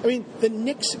year, I mean, the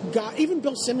Knicks got... Even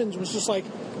Bill Simmons was just like,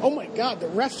 oh my God, the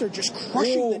refs are just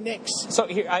crushing the Knicks. So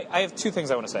here, I have two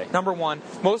things I want to say. Number one,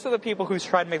 most of the people who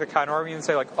try to make the counter argument and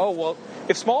say like, oh, well,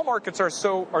 if small markets are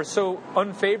so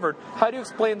unfavored, how do you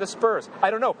explain the Spurs?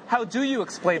 I don't know. How do you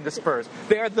explain the Spurs?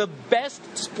 They are the best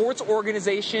sports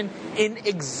organization in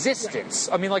existence.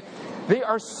 I mean, like, they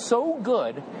are so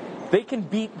good, they can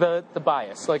beat the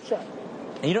bias. Like, sure.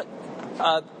 You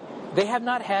know... they have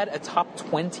not had a top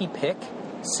 20 pick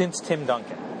since Tim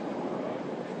Duncan.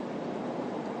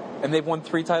 And they've won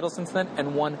 3 titles since then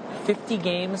and won 50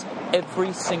 games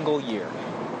every single year.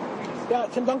 Yeah,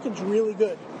 Tim Duncan's really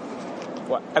good.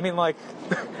 What? I mean, like,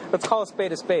 let's call a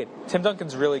spade a spade. Tim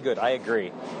Duncan's really good. I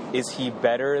agree. Is he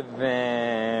better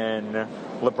than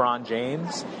LeBron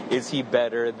James? Is he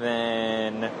better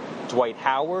than Dwight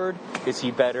Howard? Is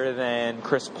he better than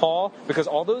Chris Paul? Because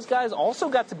all those guys also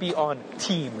got to be on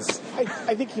teams.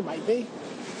 I think he might be.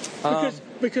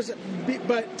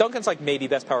 But Duncan's like maybe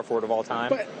best power forward of all time.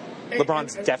 But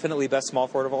LeBron's definitely best small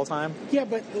forward of all time. Yeah,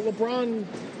 but LeBron,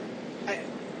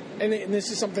 and this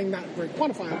is something not very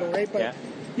quantifiable, right? But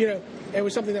you know, it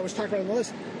was something that was talked about on the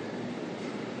list.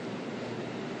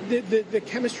 The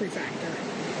chemistry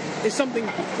factor is something.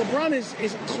 LeBron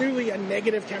is clearly a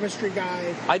negative chemistry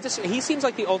guy. He seems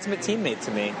like the ultimate teammate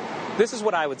to me. This is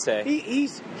what I would say.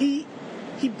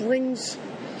 He brings.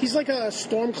 He's like a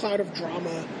storm cloud of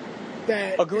drama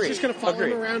that is just going to follow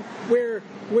him around. Where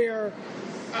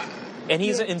and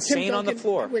he's insane on the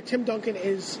floor. Where Tim Duncan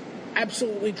is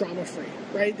absolutely drama free,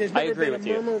 right? There's never been a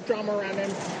murmur of drama around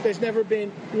him. There's never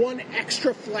been one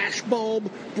extra flash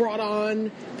bulb brought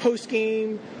on post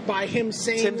game by him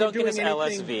saying Tim Duncan is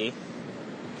anything. LSV.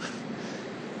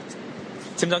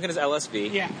 Tim Duncan is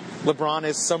LSV. Yeah. LeBron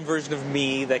is some version of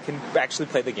me that can actually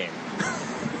play the game.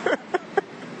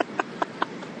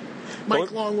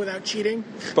 Mike Long without cheating.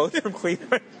 Both from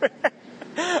Cleveland.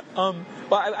 Well,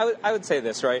 I would say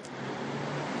this, right?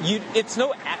 It's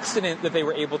no accident that they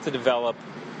were able to develop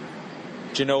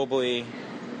Ginobili,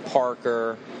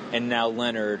 Parker, and now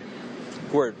Leonard,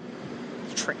 who are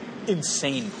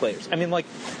insane players. I mean, like...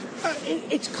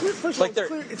 it's clear, first of all,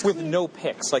 they're it's with clear, no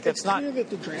picks. Like, it's not... clear that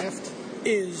the draft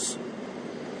is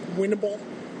winnable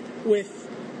with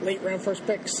late-round first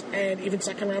picks and even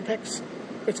second-round picks.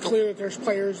 It's clear that there's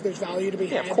value to be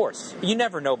had. Yeah, of course. You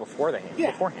never know beforehand.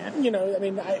 You know, I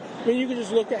mean, you can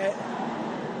just look at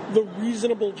the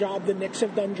reasonable job the Knicks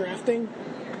have done drafting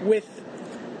with,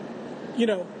 you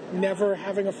know, never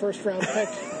having a first-round pick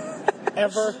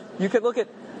ever. You could look at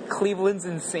Cleveland's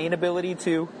insane ability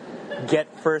to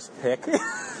get first pick. We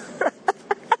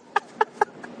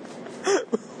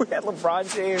had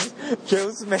LeBron James, Joe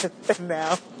Smith, and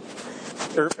now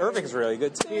Irving's really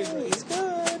good, too. He's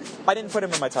good. I didn't put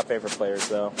him in my top favorite players,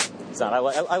 though. It's not.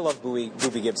 I love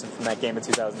Boobie Gibson from that game in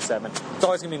 2007. It's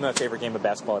always going to be my favorite game of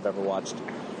basketball I've ever watched.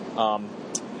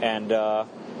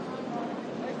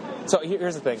 So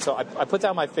here's the thing. So I put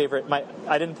down my favorite.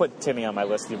 I didn't put Timmy on my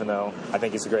list, even though I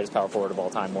think he's the greatest power forward of all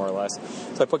time, more or less.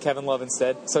 So I put Kevin Love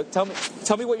instead. So tell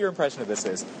me what your impression of this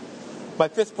is. My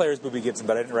 5th player is Boobie Gibson,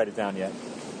 but I didn't write it down yet.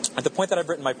 At the point that I've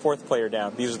written my 4th player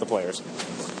down, these are the players.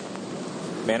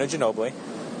 Manu Ginobili,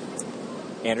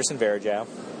 Anderson Varejao,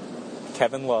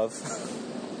 Kevin Love,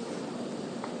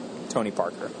 Tony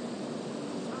Parker.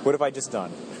 What have I just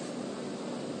done?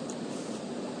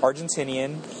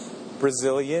 Argentinian,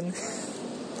 Brazilian,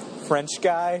 French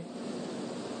guy,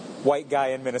 white guy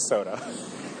in Minnesota.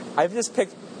 I've just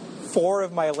picked 4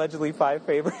 of my allegedly 5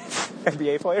 favorite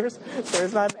NBA players.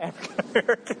 There's not an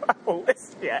African-American on the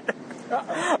list yet.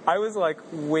 I was like,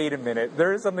 wait a minute.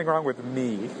 There is something wrong with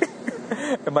me.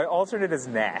 And my alternate is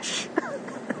Nash.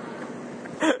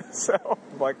 So,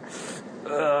 I'm like,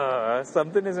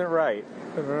 something isn't right.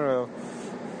 I don't know.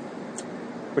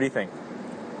 What do you think?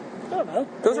 I don't know.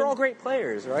 Those are all great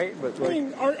players, right? But I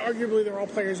mean, arguably they're all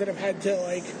players that have had to,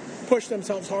 like, push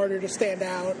themselves harder to stand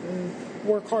out and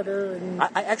work harder. And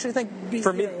I actually think,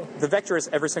 for me, the vector is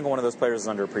every single one of those players is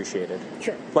underappreciated.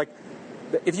 Sure. Like,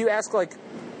 if you ask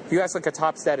a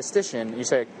top statistician, you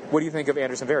say, what do you think of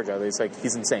Anderson Varejao? They say,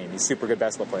 he's insane. He's a super good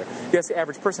basketball player. You ask the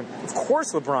average person, of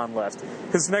course LeBron left.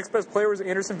 His next best player was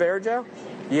Anderson Varejao?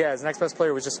 Yeah, his next best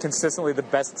player was just consistently the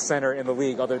best center in the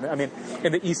league,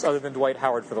 in the East, other than Dwight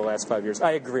Howard for the last 5 years.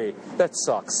 I agree. That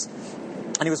sucks.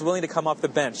 And he was willing to come off the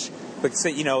bench, like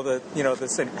say, the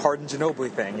same Harden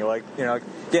Ginobili thing. Yeah,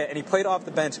 and he played off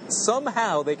the bench.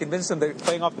 Somehow they convinced him that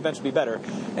playing off the bench would be better.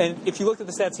 And if you looked at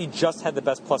the stats, he just had the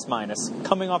best plus minus,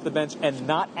 coming off the bench and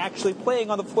not actually playing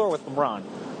on the floor with LeBron.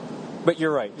 But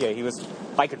you're right. Yeah, he was.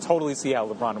 I could totally see how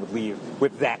LeBron would leave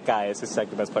with that guy as his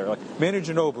second best player. Like Manu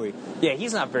Ginobili. Yeah,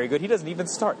 he's not very good. He doesn't even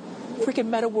start. Freaking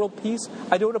Meta World Peace.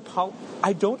 I don't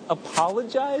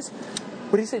apologize.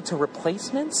 What do you say, to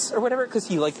replacements or whatever? Because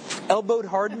he elbowed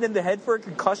Harden in the head for a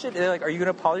concussion. And they're like, "Are you going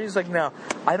to apologize?" He's like, "No,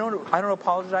 I don't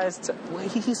apologize."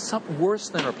 He's something worse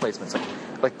than replacements,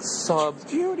 like subs.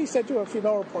 Do you know what he said to a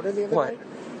female reporter the other night?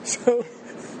 So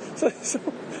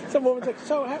some woman's like,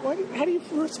 "So how do you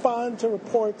respond to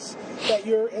reports that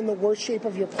you're in the worst shape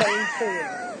of your playing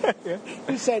career?" Yeah.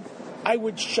 He said, "I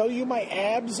would show you my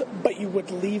abs, but you would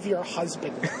leave your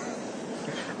husband."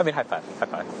 I mean, high five.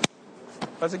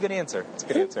 That's a good answer. It's a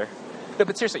good answer. No,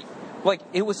 but seriously,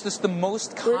 it was just the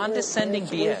most condescending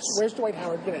BS. Where's Dwight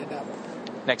Howard going to end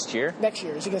up? Next year? Next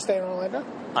year. Is he going to stay in Orlando?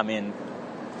 I mean,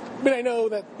 I know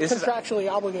that contractually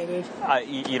obligated.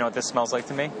 You know what this smells like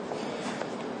to me?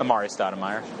 Amari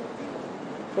Stoudemire.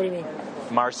 What do you mean?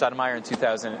 Amari Stoudemire in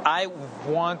 2000. I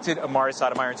wanted Amari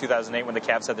Stoudemire in 2008 when the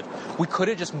Cavs said that we could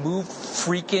have just moved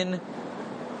freaking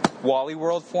Wally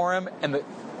World for him, and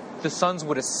the Suns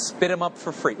would have spit him up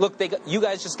for free. Look, you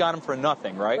guys just got him for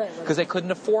nothing, right? Because they couldn't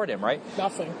afford him, right?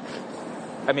 Nothing.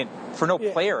 I mean, for no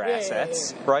player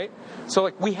assets, right?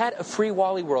 So, we had a free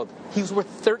Wally World. He was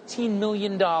worth $13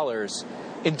 million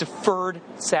in deferred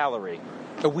salary,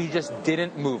 and we just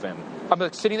didn't move him.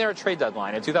 I'm sitting there at trade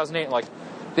deadline in 2008,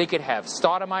 they could have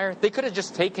Stoudemire. They could have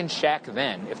just taken Shaq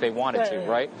then if they wanted to,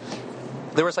 right?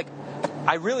 There was,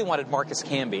 I really wanted Marcus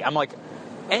Camby. I'm like,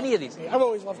 any of these. I've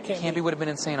always loved Camby. Camby would have been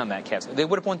insane on that Cavs. They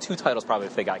would have won 2 titles probably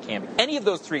if they got Camby. Any of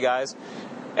those 3 guys,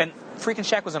 and freaking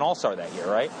Shaq was an all-star that year,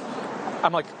 right?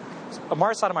 I'm like,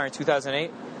 Amari Stoudemire in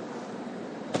 2008,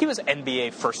 he was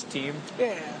NBA first team.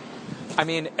 Yeah. I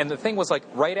mean, and the thing was,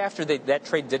 right after that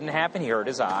trade didn't happen, he hurt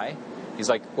his eye. He's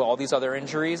like, well, all these other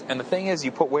injuries. And the thing is,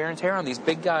 you put wear and tear on these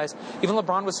big guys. Even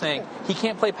LeBron was saying he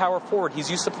can't play power forward.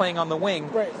 He's used to playing on the wing.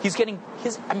 Right. He's getting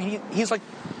he's like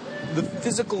the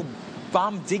physical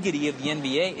bomb diggity of the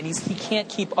NBA, and he can't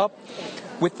keep up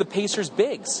with the Pacers'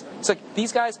 bigs. It's like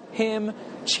these guys, him,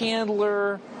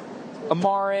 Chandler,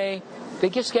 Amare, they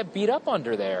just get beat up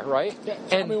under there, right? Yeah,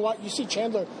 and what you see,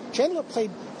 Chandler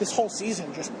played this whole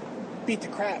season just beat the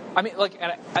crap. I mean,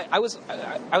 and I was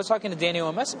talking to Danny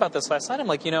OMS about this last night. I'm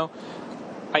like,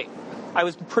 I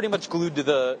was pretty much glued to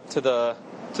the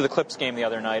Clips game the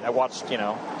other night. I watched,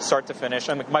 start to finish.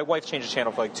 My wife changed the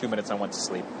channel for 2 minutes and I went to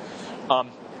sleep.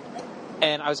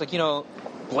 And I was like,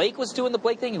 Blake was doing the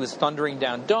Blake thing. He was thundering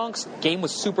down dunks. Game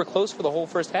was super close for the whole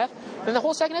first half. Then the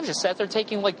whole second half just sat there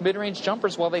taking mid-range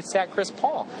jumpers while they sat Chris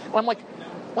Paul. And I'm like,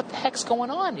 what the heck's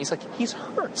going on? He's like, he's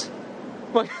hurt.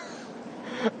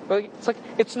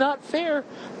 It's not fair.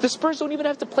 The Spurs don't even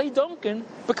have to play Duncan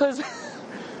because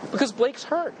Blake's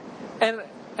hurt. And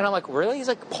I'm like, really? He's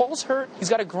like, Paul's hurt. He's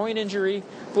got a groin injury.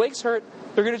 Blake's hurt.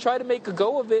 They're going to try to make a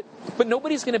go of it, but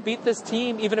nobody's going to beat this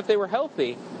team even if they were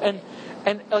healthy. And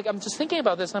I'm just thinking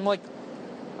about this, and I'm like,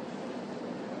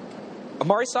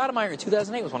 Amari Stoudemire in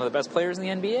 2008 was one of the best players in the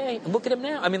NBA, and look at him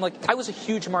now. I mean, I was a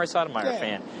huge Amari Stoudemire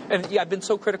fan, and I've been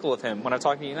so critical of him when I'm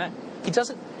talking to you now.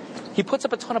 He puts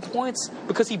up a ton of points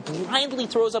because he blindly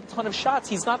throws up a ton of shots.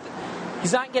 He's not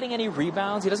getting any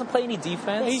rebounds. He doesn't play any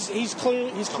defense. He's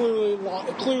clearly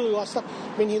lost stuff.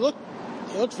 I mean, he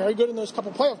looked very good in those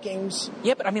couple playoff games.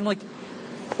 Yeah, but I mean,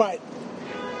 but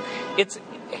it's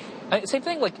same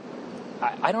thing.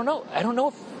 I don't know. I don't know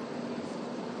if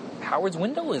Howard's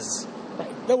window is. Right.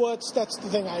 No, well, that's the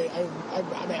thing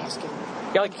I'm asking.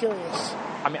 Yeah, I'm curious.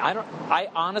 I mean, I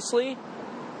honestly,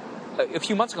 a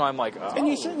few months ago, I'm like, oh, and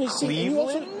you certainly see,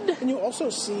 and you also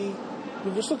see,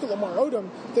 when you just look at Lamar Odom,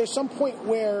 there's some point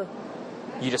where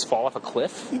you just fall off a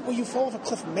cliff. You fall off a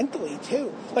cliff mentally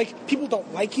too. Like, people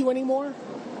don't like you anymore.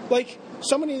 Like,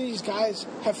 so many of these guys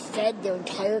have fed their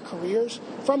entire careers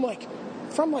from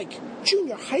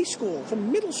junior high school,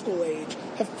 from middle school age,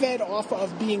 have fed off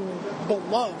of being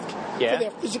beloved for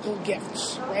their physical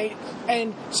gifts, right?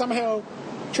 And somehow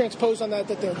transposed on that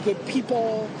they're good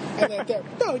people and that they're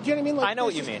no, do you know what I mean? Like, I know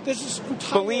what you mean. There's this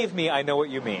entire, believe me, I know what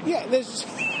you mean. Yeah, there's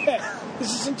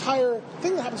this entire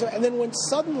thing that happens, and then when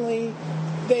suddenly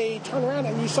they turn around,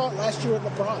 and you saw it last year with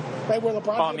LeBron, right? Where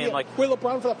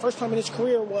LeBron for the first time in his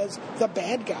career was the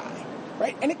bad guy,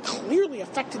 right? And it clearly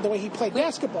affected the way he played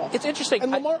basketball. It's interesting.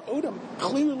 And Lamar Odom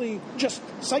clearly just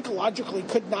psychologically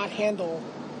could not handle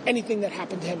anything that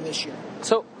happened to him this year.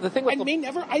 So the thing with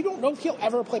I don't know if he'll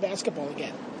ever play basketball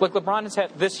again. Look, LeBron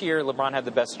had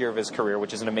the best year of his career,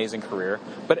 which is an amazing career.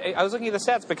 But I was looking at the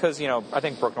stats because, I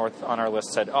think Brooke North on our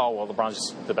list said, oh, well, LeBron's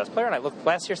just the best player. And I looked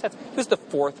last year's stats. He was the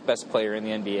 4th best player in the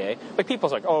NBA. Like,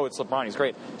 people's like, oh, it's LeBron. He's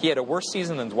great. He had a worse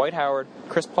season than Dwight Howard,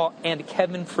 Chris Paul, and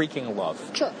Kevin freaking Love.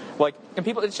 Sure. Like, and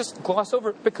people, it's just glossed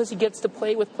over because he gets to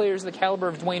play with players the caliber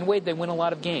of Dwayne Wade. They win a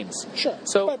lot of games. Sure.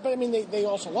 So, but I mean, they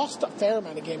also lost a fair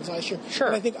amount of games last year. Sure.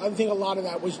 And I think a lot of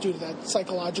that was due to that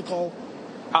psychological.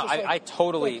 I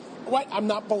totally. Like, what? I'm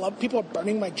not beloved. People are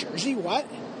burning my jersey. What?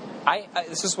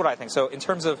 This is what I think. So in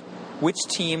terms of which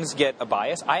teams get a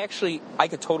bias, I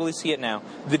could totally see it now.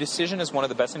 The decision is one of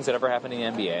the best things that ever happened in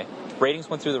the NBA. Ratings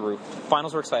went through the roof.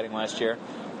 Finals were exciting last year.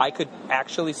 I could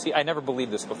actually see. I never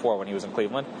believed this before when he was in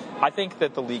Cleveland. I think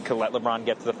that the league could let LeBron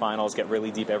get to the finals, get really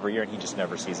deep every year, and he just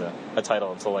never sees a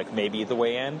title until maybe the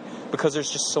way in, because there's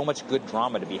just so much good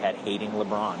drama to be had hating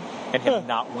LeBron and him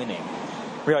not winning.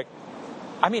 We're like,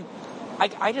 I mean, I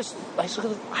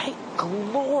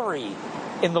glory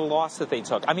in the loss that they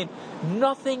took. I mean,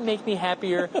 nothing makes me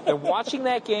happier than watching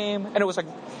that game. And it was like,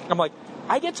 I'm like,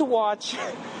 I get to watch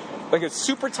a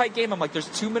super tight game. I'm like, there's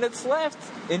 2 minutes left.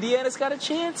 Indiana's got a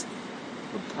chance.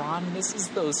 LeBron misses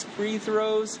those free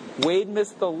throws. Wade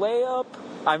missed the layup.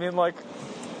 I mean,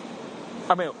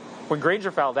 when Granger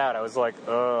fouled out, I was like,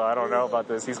 oh, I don't know about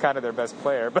this. He's kind of their best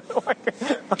player. But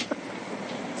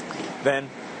then,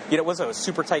 it was a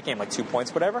super tight game, 2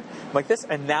 points, whatever. Like this,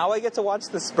 and now I get to watch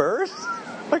the Spurs?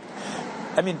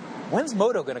 When's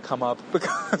Moto going to come up?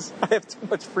 Because I have too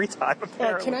much free time,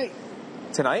 apparently.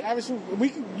 Tonight? You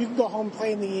can go home and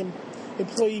play in the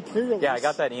employee pre-release. Yeah, I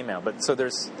got that email, but so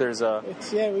there's a...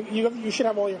 you should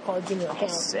have all your cards in your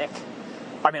account. Sick.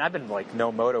 I mean, I've been,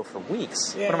 no Moto for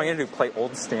weeks. Yeah. What am I going to do, play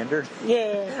Old Standard?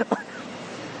 Yeah.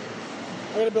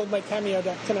 I'm going to build my Cameo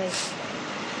deck tonight.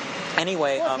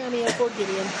 Anyway, Cameo for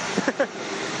Gideon.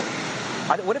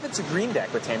 What if it's a green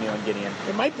deck with Tamio and Gideon?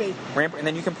 It might be. And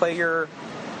then you can play your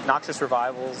Noxious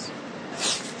Revivals.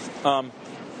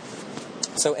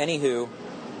 So, anywho.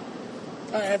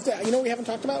 All right, you know what we haven't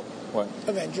talked about? What?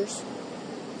 Avengers.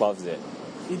 Loved it.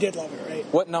 You did love it, right?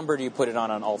 What number do you put it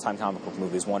on all-time comic book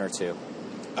movies, 1 or 2?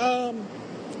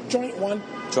 Joint 1.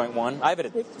 Joint 1? I have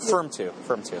it at firm 2.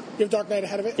 Firm 2. You have Dark Knight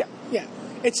ahead of it? Yeah. Yeah.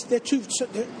 They're two.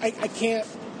 I can't.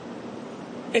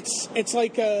 It's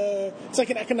like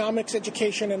an economics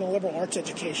education and a liberal arts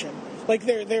education. Like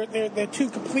they're two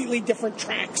completely different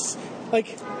tracks.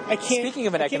 Like I can't. Speaking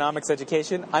of an economics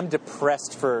education, I'm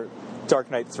depressed for Dark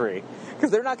Knight 3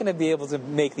 because they're not going to be able to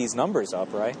make these numbers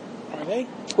up, right? Are they?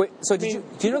 Wait. So do you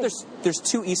know there's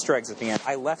 2 Easter eggs at the end?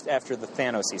 I left after the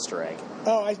Thanos Easter egg.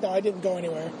 Oh, I didn't go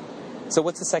anywhere. So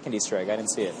what's the second Easter egg? I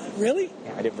didn't see it. Really?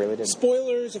 Yeah, I really didn't.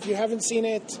 Spoilers, if you haven't seen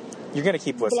it. You're going to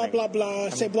keep listening. Blah, blah, blah.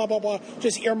 Say blah, blah, blah.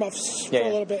 Just earmuffs for a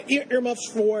little bit.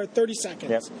 Earmuffs for 30 seconds.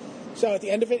 Yep. So at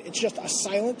the end of it, it's just a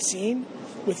silent scene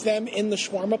with them in the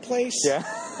shawarma place. Yeah.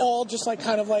 All just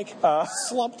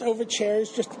slumped over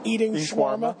chairs, just eating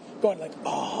shawarma. Going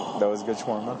oh. That was good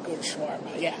shawarma? Good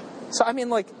shawarma, yeah. So,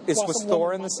 was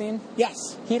Thor in the scene?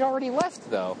 Yes. He'd already left,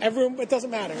 though. It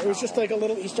doesn't matter. It was just a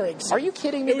little Easter egg scene. Are you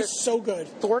kidding me? It was so good.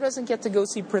 Thor doesn't get to go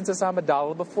see Princess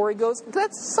Amidala before he goes?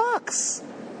 That sucks.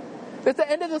 At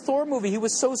the end of the Thor movie, he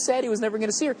was so sad he was never going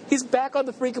to see her. He's back on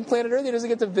the freaking planet Earth. He doesn't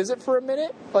get to visit for a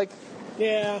minute?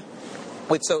 Yeah.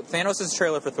 Wait, so Thanos is a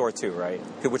trailer for Thor 2, right?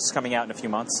 Which is coming out in a few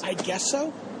months? I guess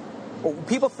so. Well,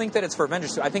 people think that it's for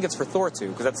Avengers 2. I think it's for Thor 2,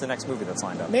 because that's the next movie that's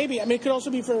lined up. Maybe. It could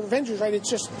also be for Avengers, right? It's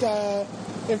just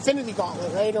Infinity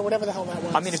Gauntlet, right? Or whatever the hell that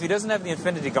was. If he doesn't have the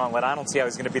Infinity Gauntlet, I don't see how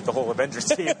he's going to beat the whole Avengers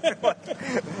team.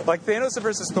 Thanos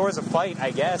versus Thor is a fight,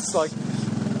 I guess.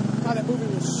 Oh, that movie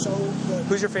was so good.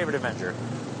 Who's your favorite Avenger?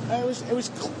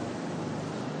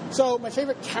 So my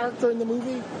favorite character in the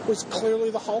movie was clearly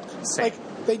the Hulk. Same.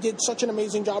 They did such an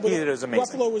amazing job with it. It was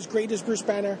amazing. Ruffalo was great as Bruce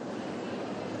Banner.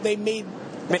 They made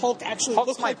the Hulk actually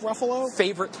look like Ruffalo.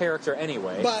 Favorite character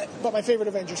anyway. But my favorite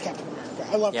Avenger is Captain America.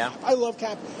 I love Cap. I love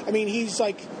Cap. I mean, he's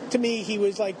like, to me, he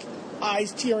was like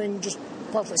eyes tearing, just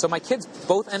perfect. So my kids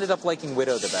both ended up liking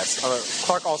Widow the best.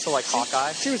 Clark also liked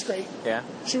Hawkeye. She was great. Yeah.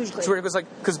 She was great. It was like,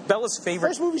 because Bella's favorite...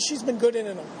 First movie she's been good in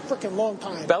a freaking long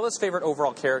time. Bella's favorite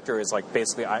overall character is like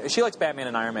basically... She likes Batman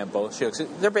and Iron Man both.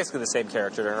 They're basically the same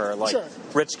character to her. Like, sure.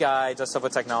 Rich guy, does stuff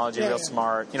with technology, real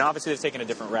smart. You know, obviously they've taken a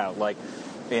different route. Like,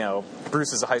 you know,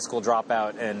 Bruce is a high school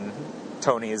dropout and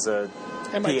Tony is a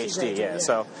PhD. Yeah.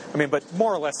 So, I mean, but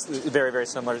more or less very, very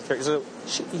similar characters. So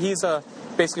he's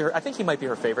basically her... I think he might be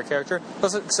her favorite character. I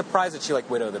was surprised that she liked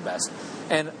Widow the best.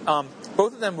 And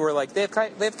both of them were like... They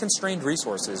have constrained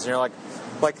resources. You know,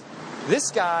 like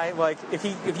this guy, like, if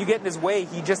you get in his way,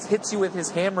 he just hits you with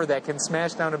his hammer that can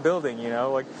smash down a building, you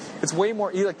know? Like, it's way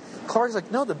more... Clark's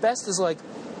like, no, the best is like...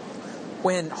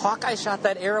 When Hawkeye shot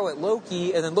that arrow at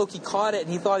Loki, and then Loki caught it,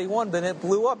 and he thought he won, but then it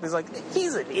blew up. He's like,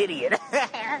 he's an idiot.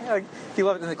 Like, he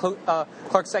loved it. And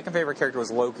Clark's second favorite character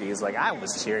was Loki. He's like, I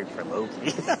was cheering for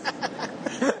Loki.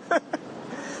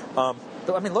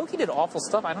 I mean, Loki did awful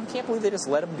stuff. I can't believe they just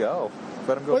let him go.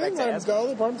 Let him go back to Asgard.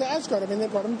 They brought him to Asgard. I mean, they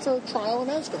brought him for trial in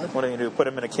Asgard. What are you going to do? Put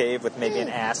him in a cave with maybe an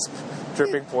asp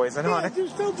dripping poison on it?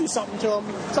 They'll do something to him.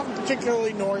 Something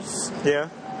particularly Norse. Yeah.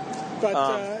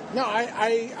 But, no,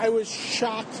 I was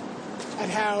shocked at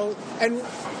how... And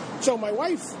so my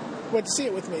wife went to see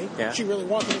it with me. Yeah. She really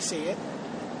wanted to see it.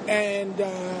 And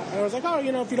I was like, oh,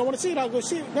 you know, if you don't want to see it, I'll go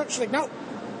see it. No, she's like, no,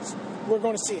 we're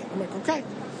going to see it. I'm like, okay.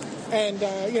 And,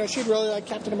 you know, she'd really like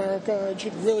Captain America, and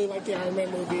she'd really like the Iron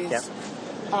Man movies.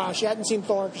 Yeah. She hadn't seen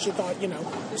Thor because she thought, you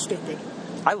know, stupid.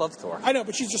 I love Thor. I know,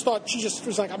 but she just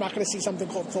was like, I'm not going to see something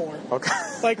called Thor. Okay.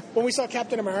 Like, when we saw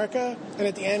Captain America, and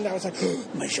at the end, I was like,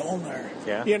 my shoulder.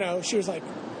 Yeah. You know, she was like,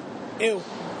 ew.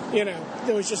 You know,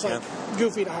 it was just like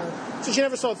goofy to her. So she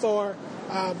never saw Thor,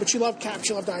 but she loved Cap,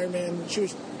 she loved Iron Man. She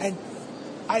had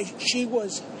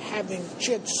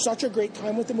such a great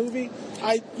time with the movie.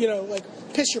 You know,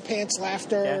 like, piss your pants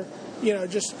laughter, you know,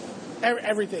 just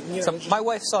everything. You know, so my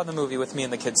wife saw the movie with me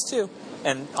and the kids too,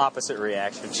 and opposite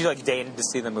reaction. She like deigned to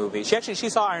see the movie. She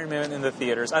saw Iron Man in the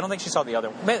theaters. I don't think she saw the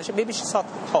other one. Maybe she saw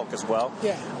Hulk as well.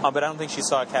 Yeah. But I don't think she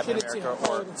saw Captain America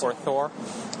or Thor.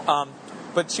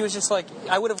 But she was just like,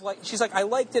 she's like, I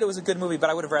liked it, it was a good movie, but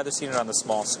I would have rather seen it on the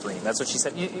small screen. That's what she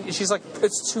said. She's like,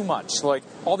 it's too much. Like,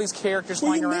 all these characters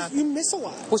flying around. You miss a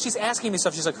lot. Well, she's asking me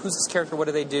stuff. She's like, who's this character? What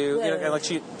do they do? Right, you know, right. and like,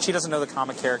 she doesn't know the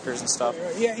comic characters and stuff.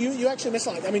 Right. Yeah, you actually miss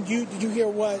a lot. I mean, did you hear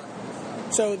what...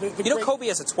 So Kobe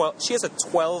has she has a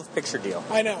 12 picture deal.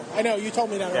 I know. You told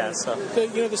me that already. Yeah, so.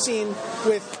 You know the scene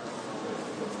with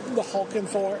the Hulk and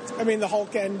Thor? I mean, the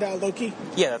Hulk and Loki?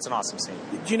 Yeah, that's an awesome scene.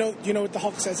 Do you know what the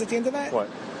Hulk says at the end of that? What?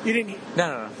 You didn't...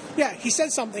 No. Yeah, he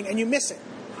says something and you miss it.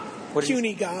 What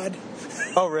Puny God.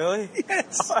 Oh, really?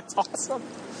 Yes. Oh, that's awesome.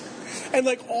 And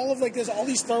like there's all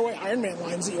these throwaway Iron Man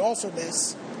lines that you also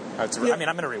miss. I mean,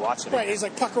 I'm going to rewatch it. Right, he's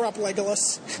like, pucker up,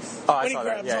 Legolas. Oh, I when saw he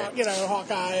grabs that, yeah.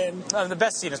 Hawkeye and... the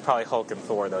best scene is probably Hulk and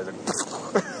Thor, though.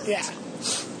 Yeah.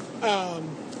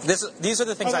 These are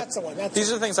the things. That's the one.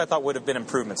 These are the things I thought would have been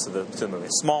improvements to the movie.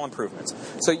 Small improvements.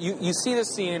 So you see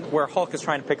this scene where Hulk is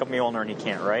trying to pick up Mjolnir and he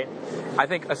can't, right? I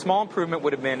think a small improvement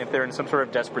would have been if they're in some sort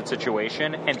of desperate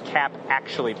situation and Cap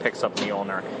actually picks up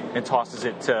Mjolnir and tosses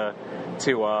it to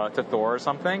Thor or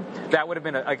something. That would have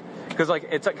been because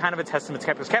it's kind of a testament to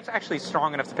Cap, because Cap's actually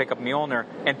strong enough to pick up Mjolnir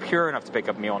and pure enough to pick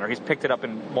up Mjolnir. He's picked it up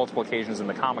in multiple occasions in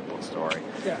the comic book story.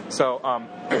 Yeah.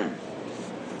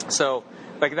 So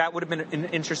like that would have been an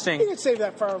interesting. You could save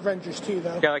that for Avengers too,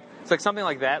 though. Yeah, like it's like something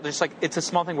like that. There's like it's a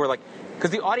small thing where like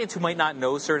because the audience who might not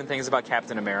know certain things about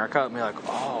Captain America may be like,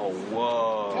 oh,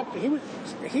 whoa.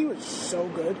 He was so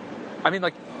good. I mean,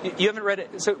 like, you haven't read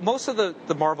it. So most of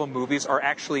the Marvel movies are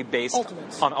actually based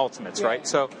on Ultimates, yeah. Right?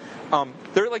 So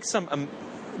there are like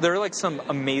some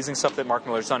amazing stuff that Mark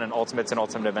Miller's done in Ultimates and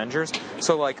Ultimate Avengers.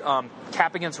 So like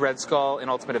Cap against Red Skull in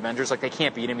Ultimate Avengers, like they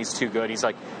can't beat him. He's too good. He's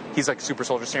like Super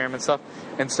Soldier Serum and stuff.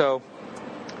 And so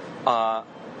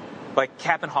like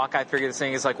Cap and Hawkeye figure this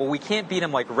thing is like, well, we can't beat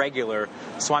him like regular,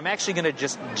 so I'm actually gonna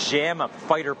just jam a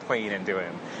fighter plane into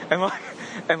him.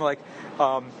 And like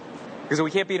because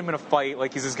we can't beat him in a fight,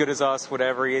 like he's as good as us,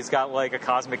 whatever. He's got like a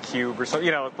cosmic cube or something,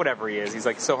 you know, whatever he is. He's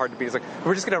like so hard to beat. He's like,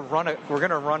 we're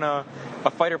gonna run a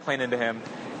fighter plane into him,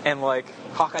 and like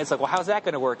Hawkeye's like, well, how's that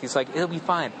gonna work? He's like, it'll be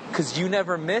fine, because you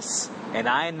never miss and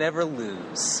I never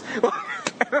lose.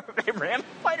 They ran a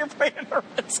fighter plane into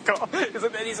Red Skull. And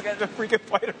then he's got a freaking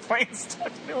fighter plane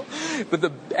stuck to him. But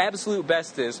the absolute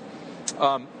best is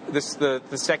the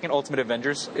second Ultimate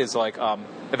Avengers is like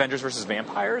Avengers versus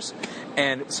vampires,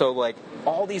 and so like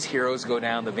all these heroes go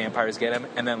down, the vampires get him,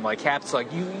 and then like Cap's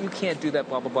like you can't do that,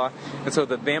 blah blah blah, and so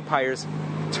the vampires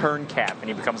turn Cap and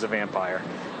he becomes a vampire.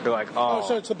 They're like, oh,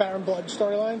 so it's the Baron Blood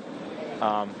storyline.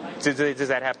 Does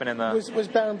that happen in the? Was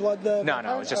Baron Blood the? No,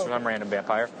 vampire? it's just some random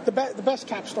vampire. The best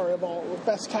Cap story of all, the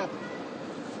best Cap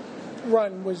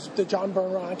run was the John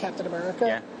Byrne run on Captain America.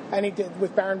 Yeah. And he did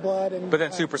with Baron Blood and. But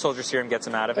then Super Soldier Serum gets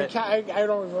him out of it. I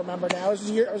don't even remember now. I was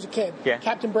a kid. Yeah.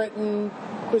 Captain Britain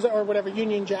or whatever,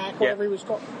 Union Jack, whatever he was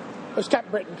called. It was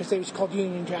Captain Britain because he was called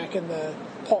Union Jack in the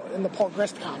Paul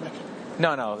Grist comic.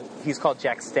 No, he's called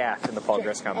Jack Staff in the Paul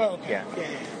Grist comic. Oh, okay. Yeah.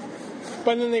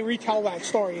 But then they retell that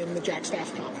story in the Jack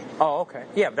Staff comic. Oh, okay.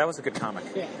 Yeah, that was a good comic.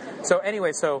 Yeah. So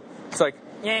anyway, so it's like,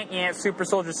 Super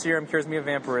Soldier Serum cures me of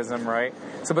vampirism, right?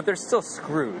 So, but they're still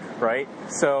screwed, right?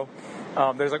 So,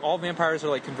 there's like all vampires are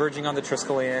like converging on the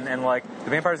Triskelion, and like the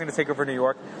vampires are going to take over New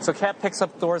York. So Cap picks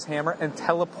up Thor's hammer and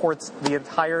teleports the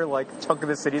entire like chunk of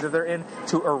the city that they're in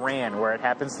to Iran, where it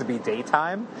happens to be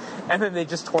daytime, and then they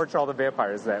just torture all the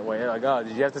vampires that way. They're like, oh,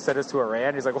 did you have to send us to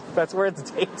Iran? He's like, well, that's where it's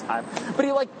daytime. But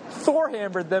he like Thor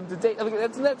hammered them to day. Like,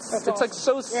 that's it's awesome. like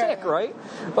so sick, right?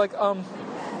 Like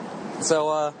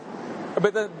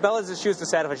But Bella just chooses to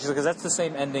satisfy. She's like, because that's the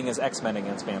same ending as X-Men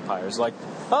against vampires. Like,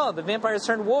 oh, the vampires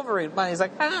turned Wolverine. But he's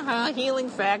like, healing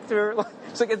factor.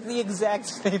 It's like, it's the exact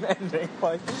same ending.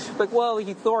 Like, well,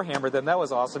 he Thor hammered them. That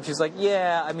was awesome. She's like,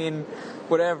 yeah, I mean,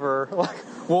 whatever. Like,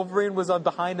 Wolverine was on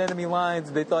behind enemy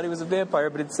lines. They thought he was a vampire,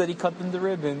 but instead he cut them to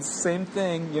ribbons. Same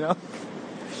thing, you know?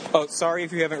 Oh, sorry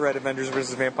if you haven't read Avengers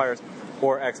vs. Vampires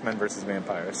or X-Men vs.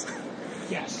 Vampires.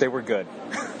 Yes. They were good.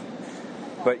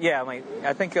 But yeah, like,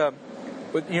 I think...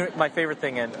 But you know, my favorite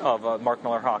thing of Mark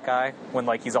Millar Hawkeye, when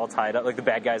like he's all tied up, like the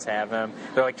bad guys have him,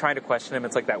 they're like trying to question him.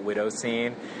 It's like that widow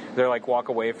scene. They're like walk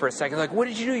away for a second, like, what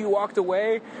did you do? You walked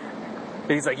away?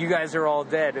 And he's like, you guys are all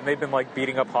dead, and they've been like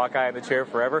beating up Hawkeye in the chair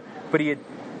forever. But he had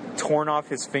torn off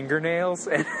his fingernails,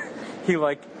 and he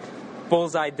like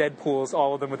bullseye Deadpools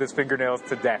all of them with his fingernails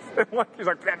to death.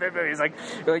 He's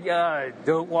like,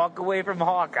 don't walk away from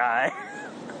Hawkeye.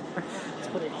 That's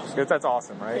pretty awesome. That's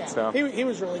awesome, right? Yeah. So He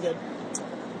was really good.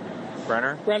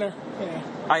 Brenner, yeah.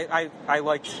 I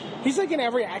liked. He's like in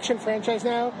every action franchise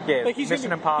now. Yeah, like he's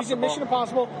Impossible. He's in Mission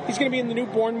Impossible. He's going to be in the new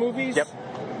Bourne movies. Yep.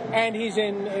 And he's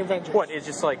in Avengers. What? It's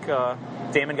just like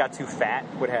Damon got too fat.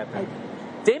 What happened?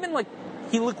 Damon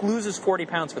he loses 40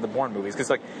 pounds for the Bourne movies because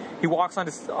like he walks on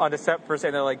the set for a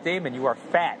second. They're like, Damon, you are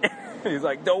fat. He's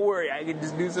like, don't worry, I can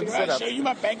just do some sit-ups. I'll show you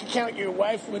my bank account. Your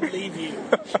wife would leave you.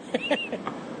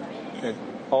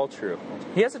 All true.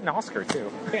 He has an Oscar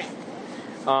too. Yeah.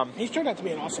 He's turned out to be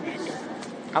an awesome actor.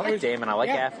 I like Damon. I like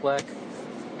Affleck.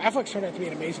 Affleck's turned out to be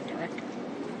an amazing director.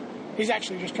 He's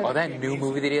actually just turned out to be that new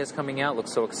movie that he has coming out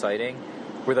looks so exciting.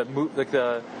 Where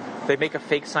they make a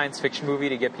fake science fiction movie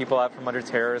to get people out from under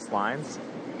terrorist lines.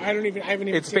 I haven't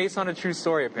even. It's based on a true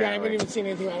story, apparently. Yeah, I haven't even seen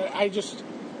anything about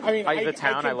it. The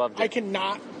Town, I loved it. I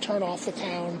cannot turn off The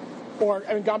Town,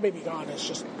 Gone Baby Gone is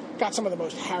just got some of the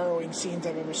most harrowing scenes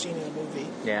I've ever seen in a movie.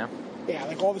 Yeah. Yeah,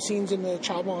 like all the scenes in the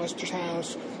child molester's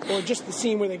house, or just the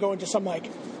scene where they go into some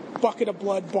like bucket of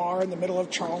blood bar in the middle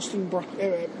of Charleston,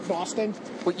 Boston.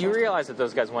 Well, you realize that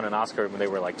those guys won an Oscar when they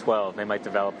were like 12. They might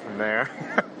develop from there.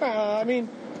 The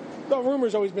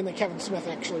rumor's always been that Kevin Smith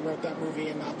actually wrote that movie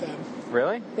and not them.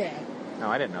 Really? Yeah. No,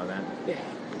 I didn't know that. Yeah.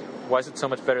 Why is it so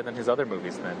much better than his other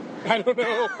movies then? I don't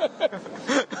know.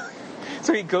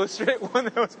 So he ghostwrote one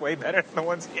that was way better than the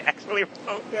ones he actually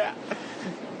wrote. Yeah.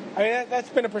 That's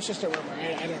been a persistent rumor.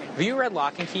 I don't know. Have you read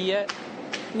Lock and Key yet?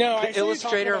 No, the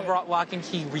illustrator of Lock and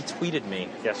Key retweeted me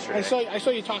yesterday. I saw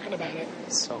you talking about it.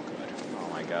 So good. Oh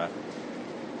my god.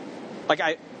 Like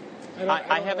I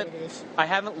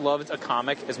haven't loved a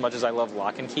comic as much as I love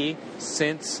Lock and Key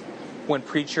since when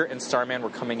Preacher and Starman were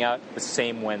coming out the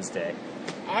same Wednesday.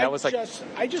 That was like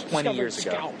I just 20 years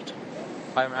Scalped. ago.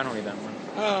 I don't read that one.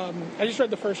 I just read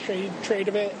the first trade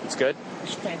of it. It's good.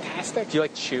 It's fantastic. Do you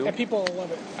like Chew? And people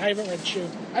love it. I haven't read Chew.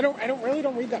 I don't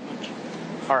read that much.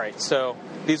 All right, so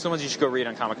these are the ones you should go read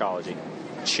on Comixology.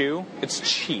 Chew, it's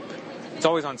cheap. It's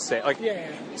always on sale.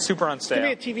 Super on sale.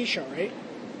 It's gonna be a TV show, right?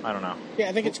 I don't know. Yeah,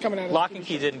 I think it's coming out of Lock and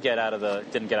Key didn't get out of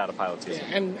pilot season.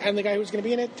 Yeah, and the guy who's going to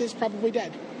be in it is probably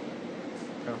dead.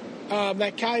 Oh.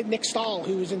 That guy Nick Stahl,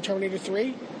 who was in Terminator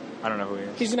 3. I don't know who he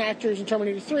is. He's an actor who's in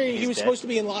Terminator 3. He was supposed to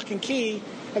be in Lock and Key,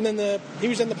 and then he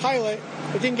was in the pilot.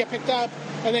 It didn't get picked up,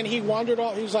 and then he wandered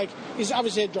off. He's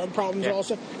obviously had drug problems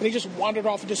also, and he just wandered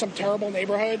off into some terrible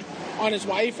neighborhood on his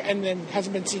wife, and then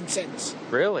hasn't been seen since.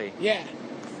 Really? Yeah.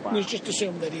 Wow. And it's just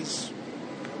assumed that he's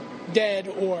dead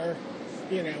or,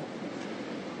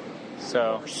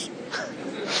 So,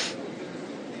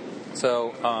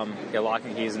 Lock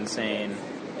and Key is insane.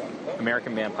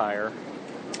 American Vampire.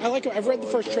 I like it. I've read the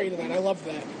first trade of that. I love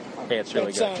that. Yeah, it's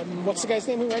really good. What's the guy's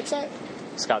name who writes that?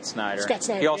 Scott Snyder.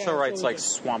 He also writes really like good.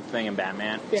 Swamp Thing and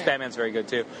Batman. Yeah. Batman's very good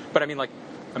too. But I mean, like,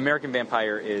 American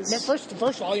Vampire is... The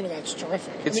first volume of that's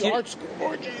terrific. The art's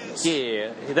gorgeous.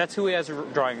 Yeah. That's who he has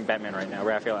drawing Batman right now,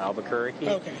 Raphael Albuquerque.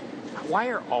 Okay. Why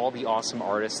are all the awesome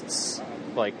artists,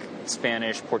 like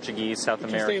Spanish, Portuguese, South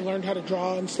Because American... they learned how to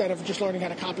draw instead of just learning how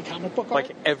to copy comic book art.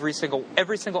 Like, every single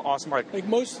awesome art... Like,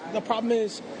 the problem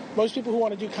is, most people who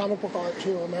want to do comic book art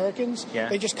who are Americans,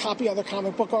 they just copy other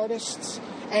comic book artists,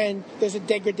 and there's a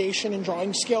degradation in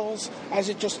drawing skills as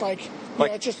it just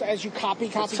it's just as you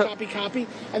copy,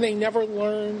 and they never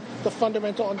learn the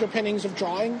fundamental underpinnings of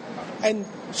drawing, and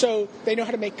so they know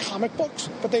how to make comic books,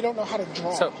 but they don't know how to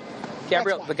draw. So,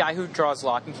 Gabriel, the guy who draws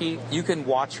Lock and Key, you can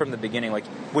watch from the beginning. Like,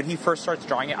 when he first starts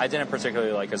drawing it, I didn't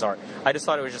particularly like his art. I just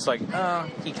thought it was just like,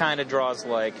 he kind of draws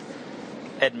like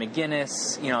Ed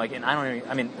McGuinness,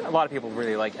 and a lot of people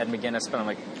really like Ed McGuinness, but I'm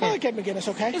like... I like Ed McGuinness,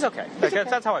 okay? He's okay.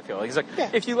 That's how I feel. He's like,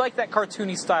 if you like that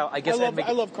cartoony style, I guess... I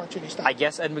love cartoony style. I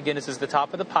guess Ed McGuinness is the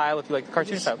top of the pile if you like the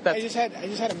cartoony style. I just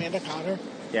had Amanda Connor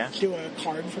do a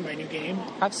card for my new game.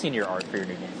 I've seen your art for your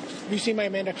new game. Have you seen my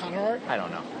Amanda Connor art? I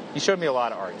don't know. You showed me a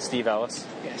lot of art. Steve Ellis.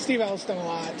 Yeah, Steve Ellis done a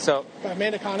lot. So, but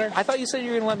Amanda Connor. I thought you said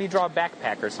you were going to let me draw a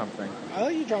backpack or something. I'll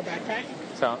let you draw a backpack.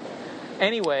 So,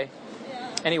 anyway,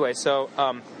 so,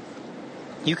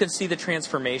 you can see the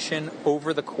transformation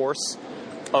over the course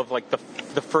of, like, the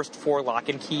first 4 Lock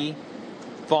and Key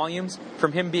volumes,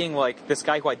 from him being, like, this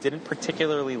guy who I didn't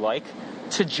particularly like,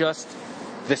 to just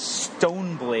the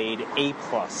Stoneblade A+.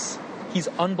 He's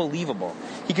unbelievable.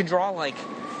 He can draw, like,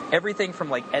 everything from,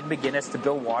 like, Ed McGuinness to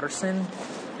Bill Watterson,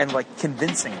 and, like,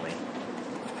 convincingly.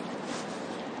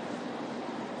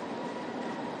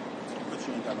 But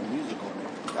you ain't got no music on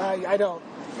there. I don't.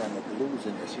 You got no blues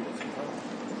in this. You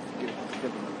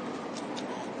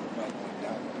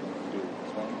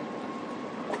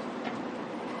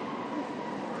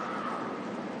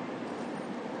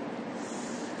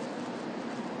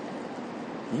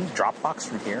use Dropbox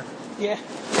from here? Yeah.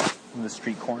 From the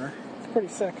street corner? It's pretty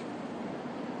sick.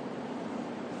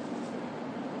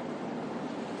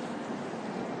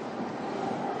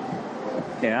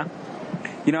 Yeah.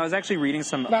 I was actually reading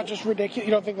some... Not just ridiculous.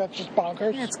 You don't think that's just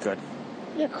bonkers? Yeah, it's good.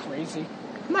 You're crazy.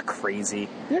 I'm not crazy.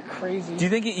 You're crazy. Do you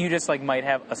think you just, like, might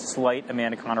have a slight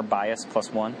Amanda Connor bias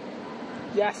 +1?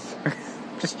 Yes.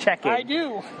 Just checking. I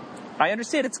do. I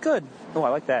understand. It's good. Oh, I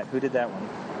like that. Who did that one?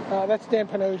 That's Dan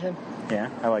Panosian. Yeah,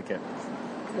 I like it.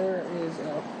 There is...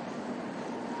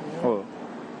 Oh.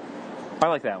 I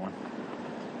like that one.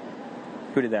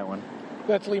 Who did that one?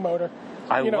 That's Lee Moder.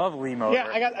 I love Lee Moder. Yeah,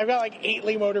 I've got like 8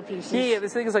 Lee Moder pieces. Yeah,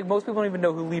 this thing is like most people don't even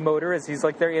know who Lee Moder is. He's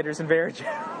like their Anderson Varejao.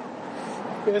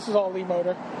 Yeah, this is all Lee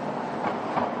Moder.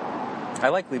 I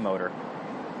like Lee Moder.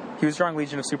 He was drawing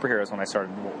Legion of Superheroes when I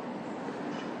started.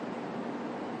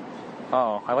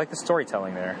 Oh, I like the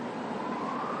storytelling there.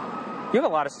 You have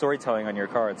a lot of storytelling on your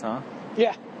cards, huh?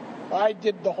 Yeah, I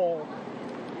did the whole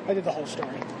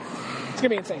story. It's gonna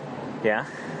be insane. Yeah,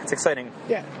 it's exciting.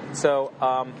 Yeah. So,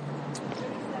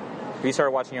 have you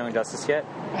started watching Young Justice yet?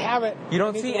 I haven't. You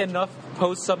don't see enough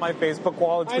posts on my Facebook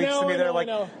wall and tweets to me that are like,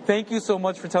 thank you so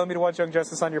much for telling me to watch Young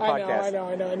Justice on your podcast. I know.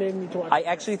 I didn't need to watch I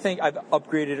actually think I've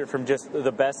upgraded it from just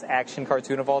the best action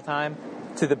cartoon of all time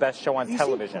to the best show on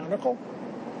television. You seen Chronicle?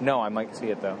 No, I might see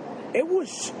it though. It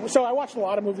was... So I watched a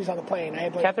lot of movies on the plane.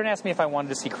 Catherine asked me if I wanted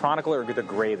to see Chronicle or The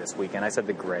Gray this weekend. I said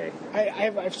The Gray.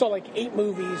 I saw like 8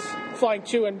 movies flying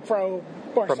to and fro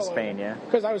Barcelona. From Spain, yeah.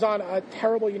 Because I was on a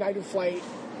terrible United flight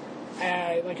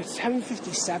at like a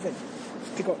 7:57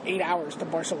 to go 8 hours to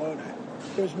Barcelona.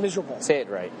 It was miserable. Say it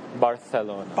right.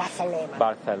 Barcelona.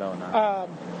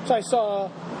 So I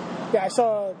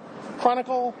saw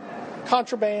Chronicle,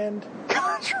 Contraband.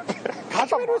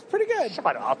 Contraband was pretty good. Shut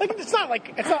up. Like it's not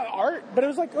art, but it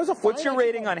was a fun. What's your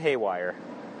rating on Haywire?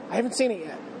 I haven't seen it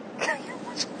yet.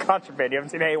 Contraband. You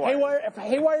haven't seen Haywire? If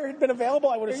Haywire had been available,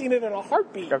 I would have seen it in a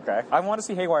heartbeat. Okay. I want to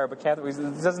see Haywire, but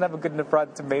Catherine doesn't have a good enough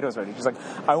Rotten Tomatoes rating. She's like,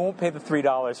 I won't pay the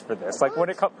 $3 for this. Like when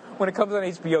it comes on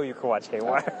HBO, you can watch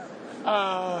Haywire.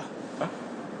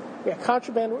 Yeah,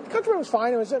 Contraband was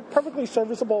fine. It was a perfectly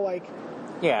serviceable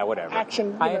yeah, whatever.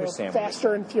 Action. I understand.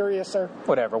 Faster and Furious or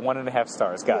whatever. 1.5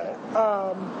 stars. Got it.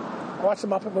 I watched the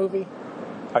Muppet movie.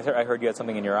 I heard you had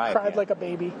something in your eye. Cried like a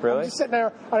baby. Really? I'm just sitting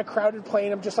there on a crowded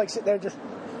plane. I'm just sitting there just.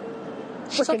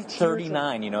 She's like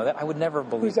 39. You know that? I would never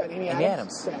believe. Who's that? Amy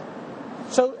Adams. Yeah.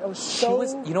 So it was so.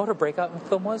 You know what her breakout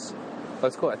film was? Oh,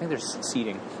 it's cool. I think there's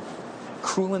seating.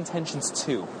 Cruel Intentions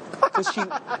 2. Because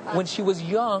when she was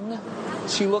young,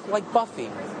 she looked like Buffy.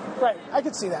 Right, I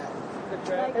could see that.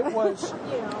 It was...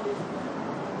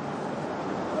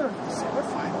 We're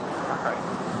fine. All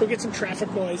right. We'll get some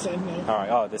traffic noise in. All right.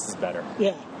 Oh, this is better.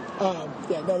 Yeah.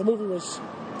 No, the movie was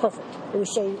perfect. It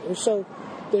was so...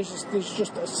 There's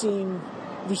just a scene...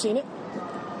 Have you seen it?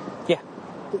 Yeah.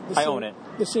 The I scene, own it.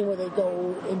 The scene where they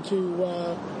go into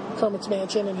Kermit's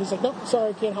mansion and he's like, nope, sorry,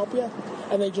 I can't help you.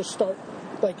 And they just start,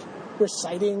 like,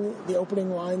 reciting the opening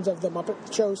lines of the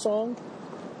Muppet Show song.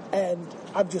 And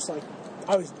I'm just like,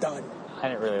 I was done. I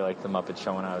didn't really like the Muppet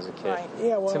Show when I was a kid. Right.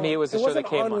 Yeah, well, to me, it was a show that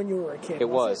came on when you were a kid. It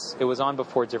was. It was on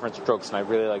before Different Strokes, and I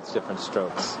really liked Different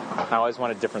Strokes. I always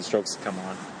wanted Different Strokes to come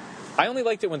on. I only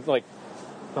liked it when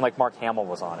Mark Hamill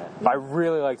was on it. But I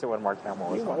really liked it when Mark Hamill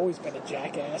was on it. You've always been a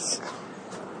jackass.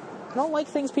 I don't like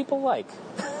things people like.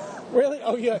 Really?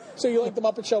 Oh, yeah. So you like the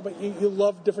Muppet Show, but you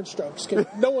love Different Strokes. Cause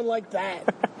no one liked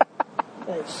that.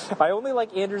 Right. I only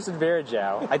like Anderson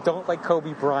Varejao. I don't like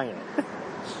Kobe Bryant.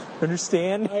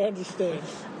 Understand? I understand.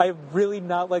 I have really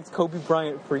not liked Kobe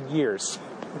Bryant for years.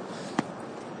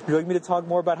 Would you like me to talk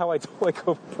more about how I don't like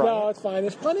Kobe Bryant? No, it's fine.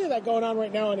 There's plenty of that going on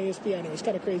right now on ESPN. It was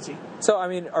kind of crazy. So, I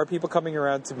mean, are people coming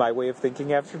around to my way of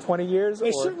thinking after 20 years?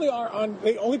 They certainly are.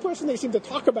 The only person they seem to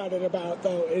talk about it about,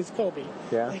 though, is Kobe.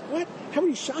 Yeah. Like, what? How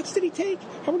many shots did he take?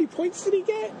 How many points did he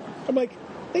get? I'm like,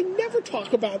 they never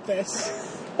talk about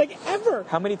this. Like, ever.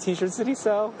 How many T-shirts did he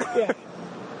sell? Yeah.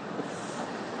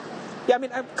 Yeah, I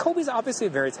mean, Kobe's obviously a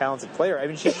very talented player. I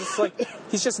mean,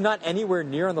 he's just not anywhere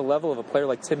near on the level of a player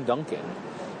like Tim Duncan,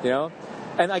 you know?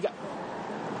 And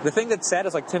the thing that's sad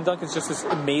is, like, Tim Duncan's just this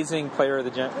amazing player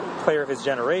of his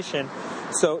generation.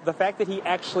 So the fact that he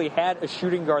actually had a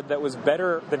shooting guard that was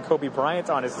better than Kobe Bryant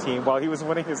on his team while he was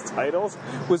winning his titles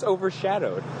was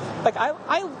overshadowed. Like,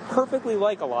 I perfectly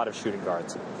like a lot of shooting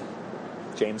guards.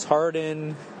 James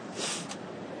Harden,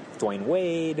 Dwayne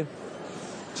Wade,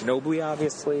 Ginobili,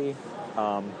 obviously,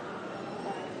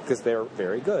 because they're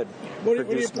very good. What are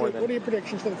your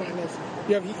predictions for the finals?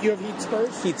 You have Heat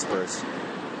Spurs? Heat Spurs.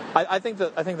 I think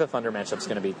the Thunder matchup's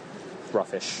going to be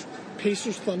roughish.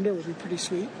 Pacers Thunder would be pretty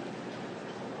sweet.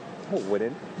 Oh,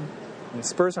 wouldn't? And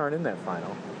Spurs aren't in that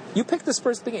final. You picked the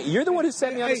Spurs thing. You're the one who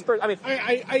sent me on the Spurs. I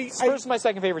mean, Spurs are my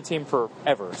second favorite team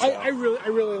forever. So. I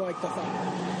really like the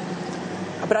Thunder.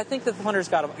 But I think the Thunder's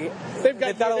got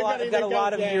a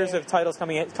lot of years of titles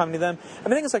coming to them. I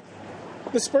mean, I think it's like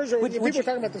the Spurs are. People are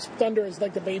talking about the Thunder as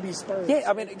like the baby Spurs. Yeah,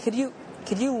 I mean, could you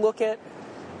look at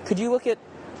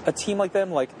a team like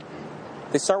them? Like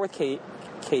they start with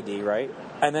KD, right,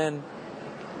 and then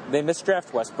they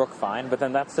misdraft Westbrook, fine, but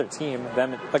then that's their team. And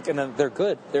then they're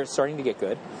good. They're starting to get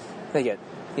good. They get,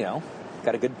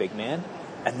 got a good big man,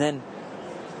 and then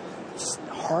just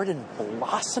Harden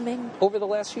blossoming over the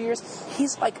last few years.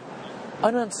 He's like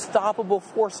an unstoppable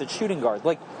force at shooting guard.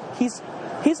 Like he's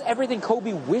everything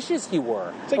Kobe wishes he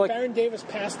were. It's like Baron Davis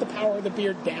passed the power of the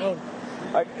beard down.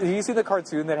 Do you see the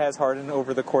cartoon that has Harden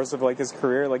over the course of like his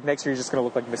career? Like next year he's just going to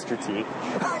look like Mr. T.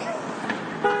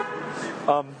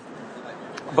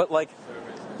 But like,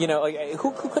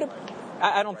 who could have?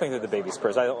 I don't think they're the baby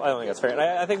Spurs. I don't think that's fair. And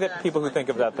I think that people who think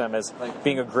about them as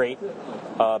being a great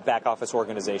back office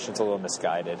organization is a little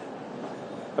misguided.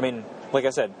 I mean, like I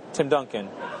said, Tim Duncan,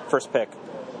 first pick,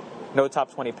 no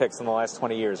top 20 picks in the last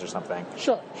 20 years or something.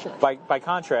 Sure. By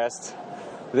contrast,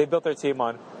 they built their team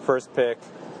on first pick,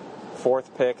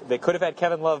 fourth pick. They could have had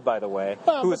Kevin Love, by the way,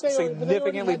 who was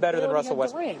significantly better than Russell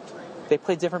Westbrook. They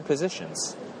play different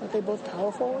positions. Aren't they both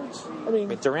power forwards? I mean,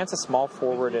 Durant's a small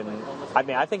forward, and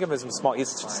I think of him as small.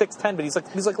 He's 6'10", but he's like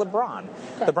LeBron.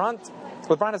 Okay.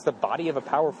 LeBron has the body of a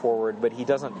power forward, but he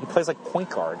doesn't. He plays like point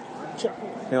guard. Sure.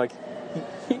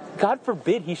 God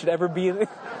forbid he should ever be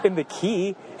in the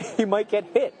key. He might get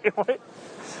hit.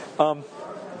 I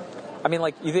mean,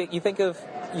 like you think of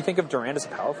Durant as a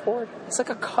power forward. It's like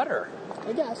a cutter.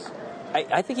 I guess.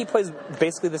 I think he plays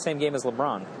basically the same game as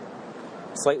LeBron.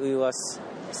 Slightly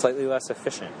less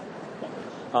efficient.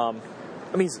 I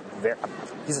mean,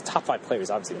 he's a top 5 player. He's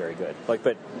obviously very good. But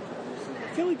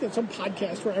I feel like there's some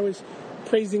podcast where I was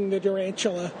praising the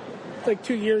Durantula like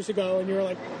 2 years ago, and you were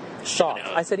like, soft.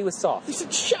 I said he was soft. You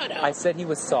said shut up. I said he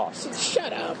was soft. You said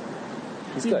shut up.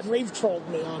 He's you good. grave trolled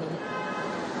me on him.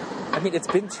 I mean, it's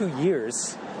been 2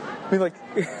 years. I mean, like,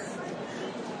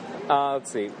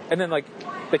 let's see. And then, like,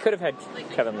 they could have had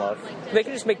Kevin Love. They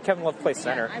could just make Kevin Love play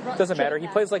center. Doesn't matter. He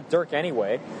plays like Dirk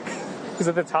anyway. He's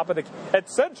at the top of at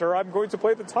center, I'm going to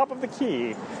play at the top of the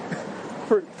key.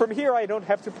 From here, I don't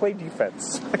have to play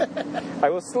defense. I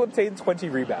will still obtain 20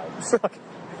 rebounds.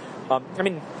 I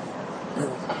mean,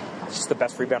 he's just the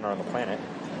best rebounder on the planet.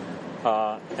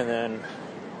 And then,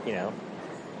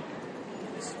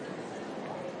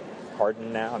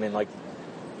 Harden now. I mean, like,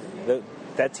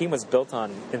 that team was built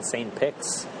on insane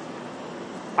picks.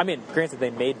 I mean, granted, they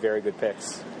made very good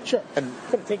picks. Sure. And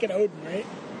could have taken Odin, right?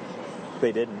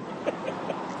 They didn't.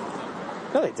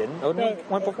 No, they didn't. Odin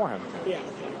went before him. Yeah.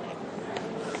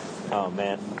 Oh,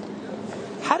 man.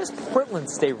 How does Portland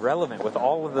stay relevant with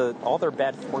all their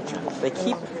bad fortune? They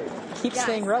keep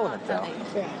staying relevant, though.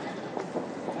 Yeah.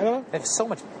 I don't know. They have so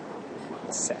much...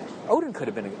 It's sad. Odin could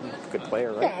have been a good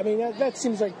player, right? Yeah, I mean, that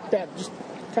seems like bad. Just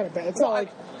kind of bad. It's not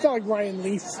like Ryan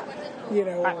Leaf, you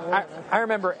know. I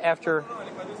remember after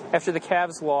the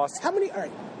Cavs lost... How many... All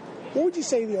right. What would you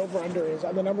say the over-under is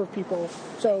on the number of people?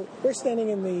 So we're standing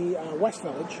in the West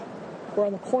Village. We're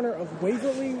on the corner of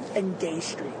Waverly and Gay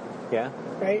Street. Yeah.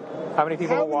 Right? How many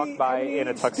people walk by in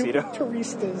a tuxedo?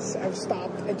 Touristas have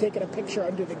stopped and taken a picture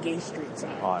under the Gay Street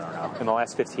sign. Oh, I don't know. In the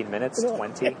last 15 minutes,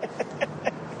 20?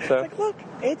 So, like, look,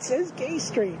 it says Gay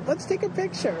Street. Let's take a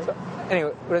picture. So,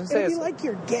 anyway, what I'm saying is... It'd be like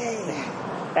you're gay.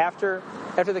 After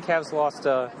the Cavs lost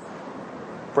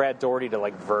Brad Daugherty to,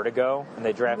 like, Vertigo, and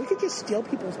they drafted... We could just steal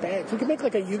people's bags. We could make,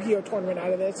 like, a Yu-Gi-Oh! Tournament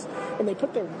out of this, and they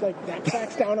put their, like,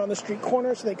 knapsacks down on the street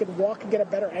corner so they could walk and get a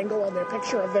better angle on their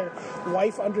picture of their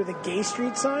wife under the Gay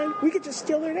Street sign. We could just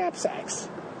steal their knapsacks.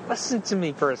 Listen to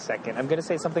me for a second. I'm going to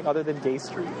say something other than Gay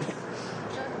Street.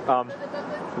 Now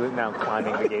I'm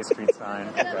climbing the Gay Street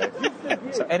sign. Right?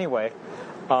 So, anyway...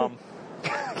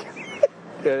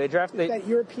 they drafted... That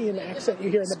European accent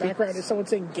you hear in the background is someone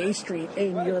saying Gay Street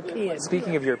in European.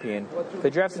 Speaking of European,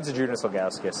 they drafted Zydrunas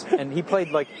Ilgauskas, and he played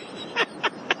like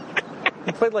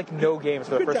no games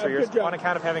for the first 3 years on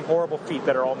account of having horrible feet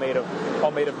that are all made of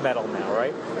metal now,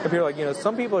 right? And people are like,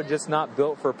 some people are just not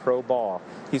built for pro ball.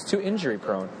 He's too injury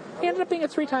prone. He ended up being a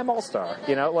 3-time All-Star,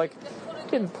 like,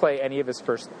 didn't play any of his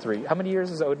first 3. How many years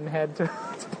has Odin had to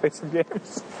play some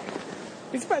games?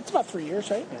 It's about 3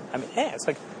 years, right? Yeah. I mean, it's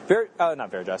like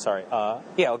not Verja, sorry.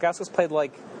 Ilgauskas played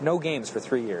like no games for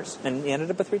 3 years, and he ended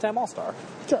up a 3-time All-Star.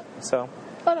 Sure. So.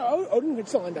 Oh no, Odin could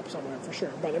still end up somewhere for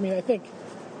sure. But I mean,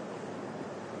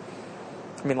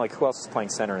 like, who else is playing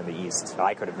center in the East?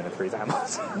 I could have been a 3-time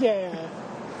All-Star. Yeah.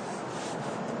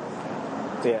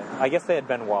 Yeah. I guess they had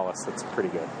Ben Wallace. That's pretty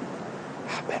good.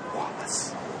 Ben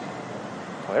Wallace.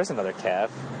 Well, there's another Cav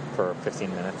for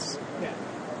 15 minutes. Yeah.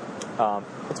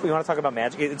 We want to talk about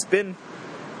Magic. It's been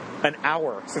an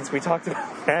hour since we talked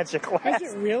about Magic last.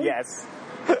 Is it really? Yes.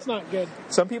 It's not good.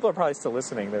 Some people are probably still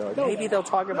listening. They're like, maybe they'll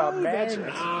talk about Magic. They're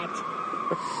not.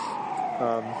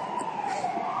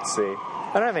 Let's see.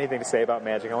 I don't have anything to say about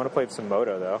Magic. I want to play some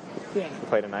Moto, though. Yeah.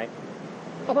 Play tonight.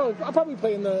 I'll probably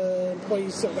play in the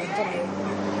employees event tonight.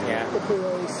 Yeah. The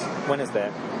pre-release. When is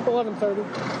that?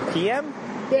 11:30 PM?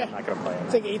 Yeah. I'm not going to play it.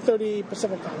 It's like 8:30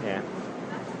 Pacific time. Yeah.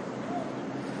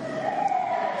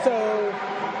 So,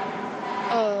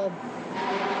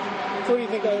 what do you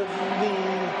think of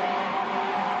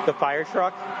the fire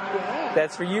truck? Yeah.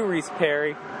 That's for you, Reese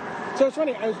Perry. So it's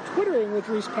funny. I was twittering with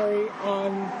Reese Perry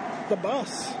on the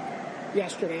bus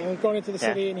yesterday. I was going into the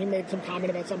city, and he made some comment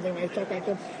about something. And I talked back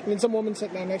to him, and then some woman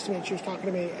sat down next to me, and she was talking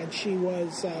to me, and she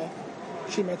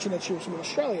mentioned that she was from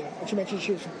Australia, and she mentioned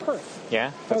she was from Perth.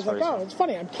 Yeah. So I was like, it's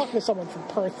funny. I'm talking to someone from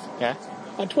Perth. Yeah.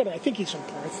 On Twitter. I think he's from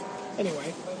Perth.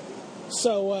 Anyway.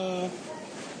 So,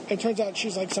 it turns out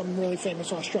she's like some really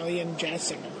famous Australian jazz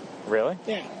singer. Really?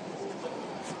 Yeah.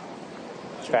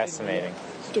 Fascinating.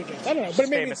 I don't know. She's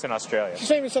famous in Australia. She's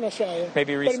famous in Australia.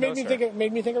 Maybe Reese But it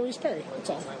made me think of Reese Perry. That's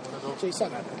all. So he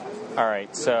said that. All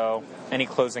right. So, any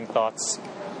closing thoughts?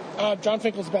 John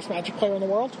Finkel's the best Magic player in the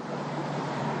world.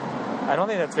 I don't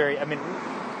think that's very... I mean,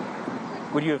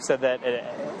 would you have said that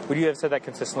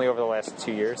consistently over the last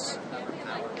 2 years?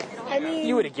 I mean,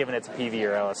 you would have given it to PV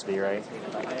or LSV, right?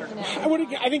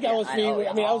 I think LSV.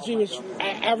 I mean, LSV was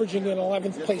averaging an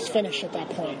 11th place finish at that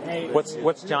point, right?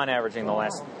 What's John averaging the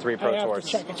last 3 Pro Tours? I have to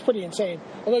check. It's pretty insane.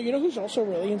 Although, you know who's also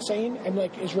really insane and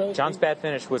is really John's bad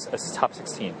finish was a top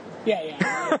 16.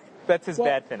 Yeah. That's his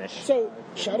bad finish. So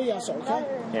Shouty Asoka.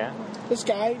 Yeah. This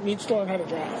guy needs to learn how to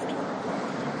draft.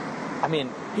 I mean,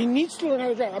 he needs to learn how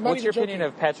to draft. What's your opinion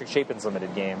of Patrick Chapin's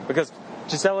limited game? Because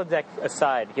Gisela Deck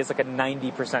aside, he has like a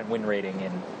 90% win rating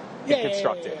in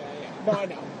Constructed. Yeah. No, I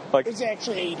know. It's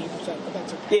actually 80%, but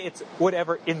that's okay. Yeah, it's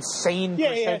whatever insane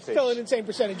percentage. Yeah, it's still an insane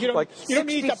percentage. You don't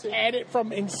need to add it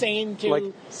from insane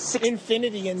to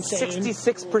infinity insane.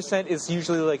 66% is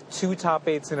usually like 2 top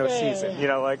 8s in a season.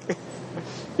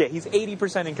 Yeah. He's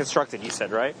 80% in Constructed, you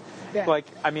said, right? Yeah.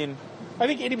 I mean... I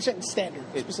think 80% in Standard,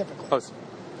 specifically.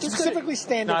 Specifically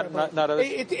Standard. Not other...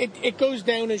 It goes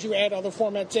down as you add other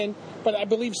formats in, but I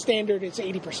believe Standard it's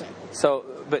 80%. So,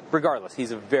 but regardless, he's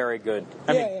a very good...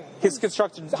 I mean, his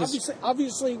Constructed...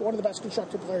 Obviously one of the best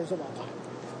Constructed players of all time.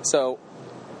 So,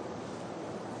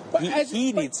 But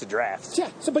he needs to draft. Yeah.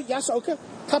 So, but Yasuoka,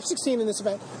 top 16 in this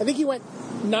event. I think he went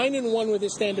 9-1 with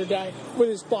his standard deck, with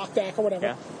his block deck or whatever.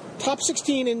 Yeah. Top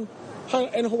 16 in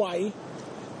Hawaii.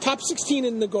 Top 16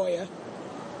 in Nagoya.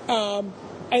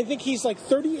 I think he's like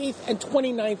 38th and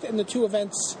 29th in the two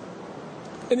events.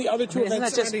 In the other two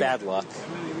events. Isn't that just bad luck?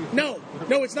 No,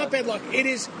 it's not bad luck. It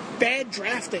is bad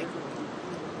drafting.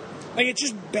 Like, it's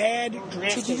just bad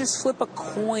drafting. Did you just flip a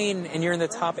coin and you're in the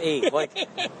top 8? Like,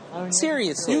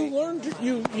 seriously. You learned,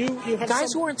 you have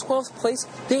guys who are in 12th place,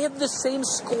 they have the same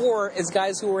score as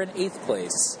guys who are in 8th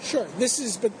place. Sure,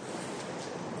 but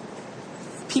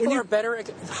people are better,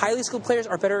 highly skilled players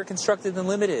are better at constructed than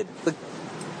limited. Like,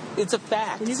 it's a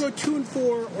fact. When you go 2-4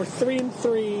 or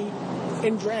 3-3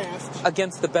 in draft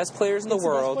against the best players in the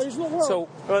world. So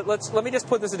let me just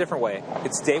put this a different way.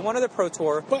 It's day one of the Pro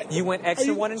Tour. But you went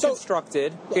X1 in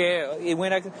constructed. Yeah, it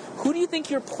went. Who do you think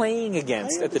you're playing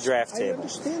against at the draft table? I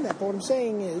understand that, but what I'm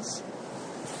saying is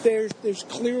there's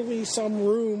clearly some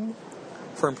room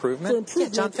for improvement. Yeah,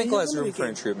 John Finkel has room for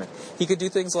improvement. He could do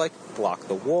things like block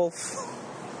the wolf,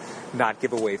 not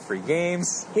give away free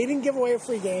games. He didn't give away a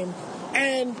free game.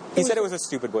 And he said it was a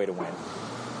stupid way to win.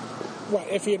 What,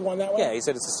 if he had won that way? Yeah, he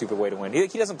said it's a stupid way to win.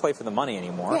 He doesn't play for the money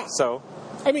anymore. Yeah. So,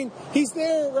 I mean, he's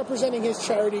there representing his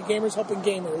charity, Gamers Helping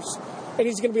Gamers, and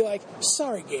he's going to be like,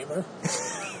 sorry, gamer.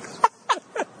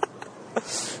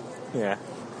 Yeah.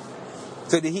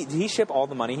 So did he ship all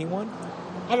the money he won?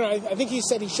 I don't know. I think he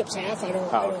said he ships half. I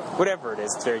don't. Whatever it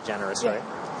is, it's very generous, right?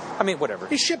 I mean, whatever.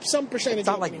 He ships some percentage. It's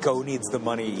not like Go needs the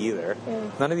money either.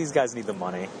 None of these guys need the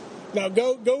money. No,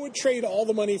 Go would trade all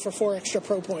the money for 4 extra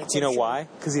pro points. Do you know why?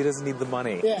 Because he doesn't need the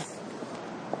money. Yeah.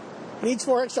 He needs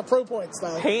 4 extra pro points,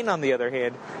 though. Hayne, on the other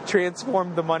hand,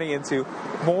 transformed the money into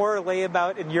more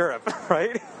layabout in Europe,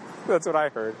 right? That's what I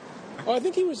heard. Oh,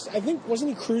 wasn't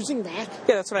he cruising back?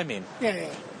 Yeah, that's what I mean. Yeah.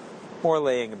 More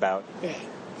laying about. Yeah.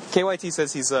 KYT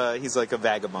says he's like a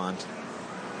vagabond.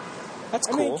 That's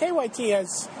cool. I mean,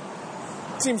 KYT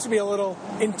seems to be a little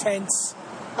intense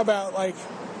about, like,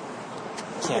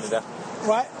 Canada.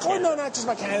 What? Well, no, not just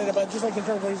about Canada, but just like in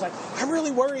terms of he's like, I'm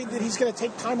really worried that he's going to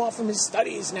take time off from his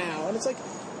studies now, and it's like,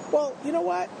 well, you know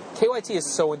what? KYT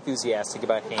is so enthusiastic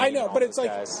about Hayne. I know, but it's like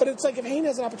if Hayne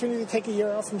has an opportunity to take a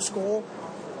year off from school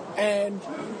and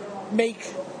make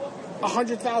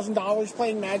 $100,000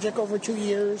 playing Magic over 2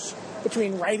 years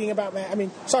between writing about Magic. I mean,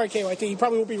 sorry, KYT, he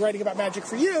probably won't be writing about Magic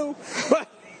for you, but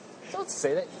don't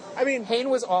say that. I mean,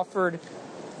 Hayne was offered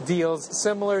deals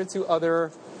similar to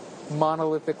other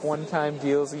monolithic one-time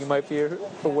deals that you might be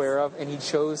aware of, and he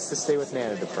chose to stay with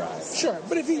Mana Deprived. Sure,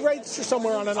 but if he writes for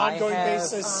somewhere on an ongoing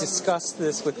basis... I have discussed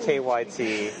this with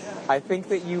KYT. I think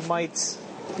that you might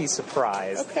be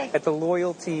surprised at the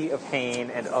loyalty of Hayne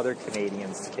and other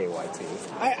Canadians to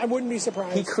KYT. I wouldn't be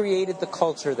surprised. He created the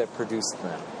culture that produced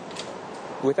them.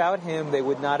 Without him, they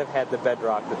would not have had the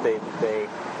bedrock that they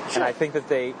Sure. And I think that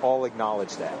they all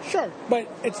acknowledge that. Sure, but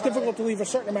it's difficult to leave a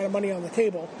certain amount of money on the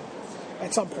table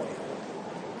at some point.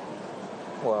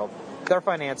 Well, their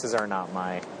finances are not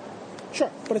my... Sure,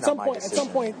 but at some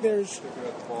point there's,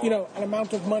 an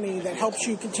amount of money that helps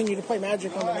you continue to play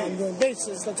Magic on an ongoing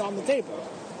basis that's on the table.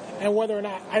 And whether or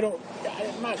not,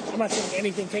 I'm not saying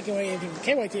anything, taking away anything from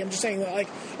KYT, I'm just saying that, like,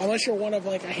 unless you're one of,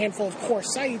 like, a handful of core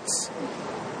sites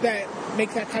that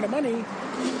make that kind of money,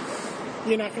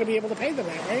 you're not going to be able to pay them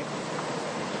that, right?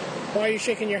 Why are you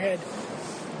shaking your head?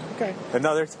 Okay.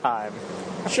 Another time.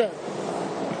 Sure.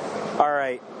 All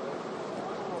right.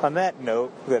 On that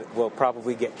note, that will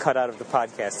probably get cut out of the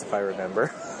podcast if I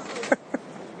remember.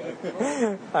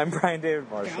 I'm Brian David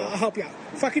Marshall. Yeah, I'll help you out.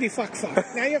 Fuckity fuck.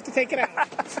 Now you have to take it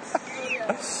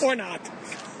out. Or not.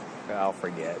 I'll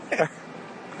forget.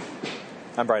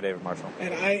 I'm Brian David Marshall.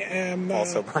 And I am...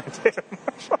 also Brian David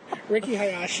Marshall. Ricky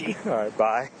Hayashi. All right,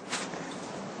 bye.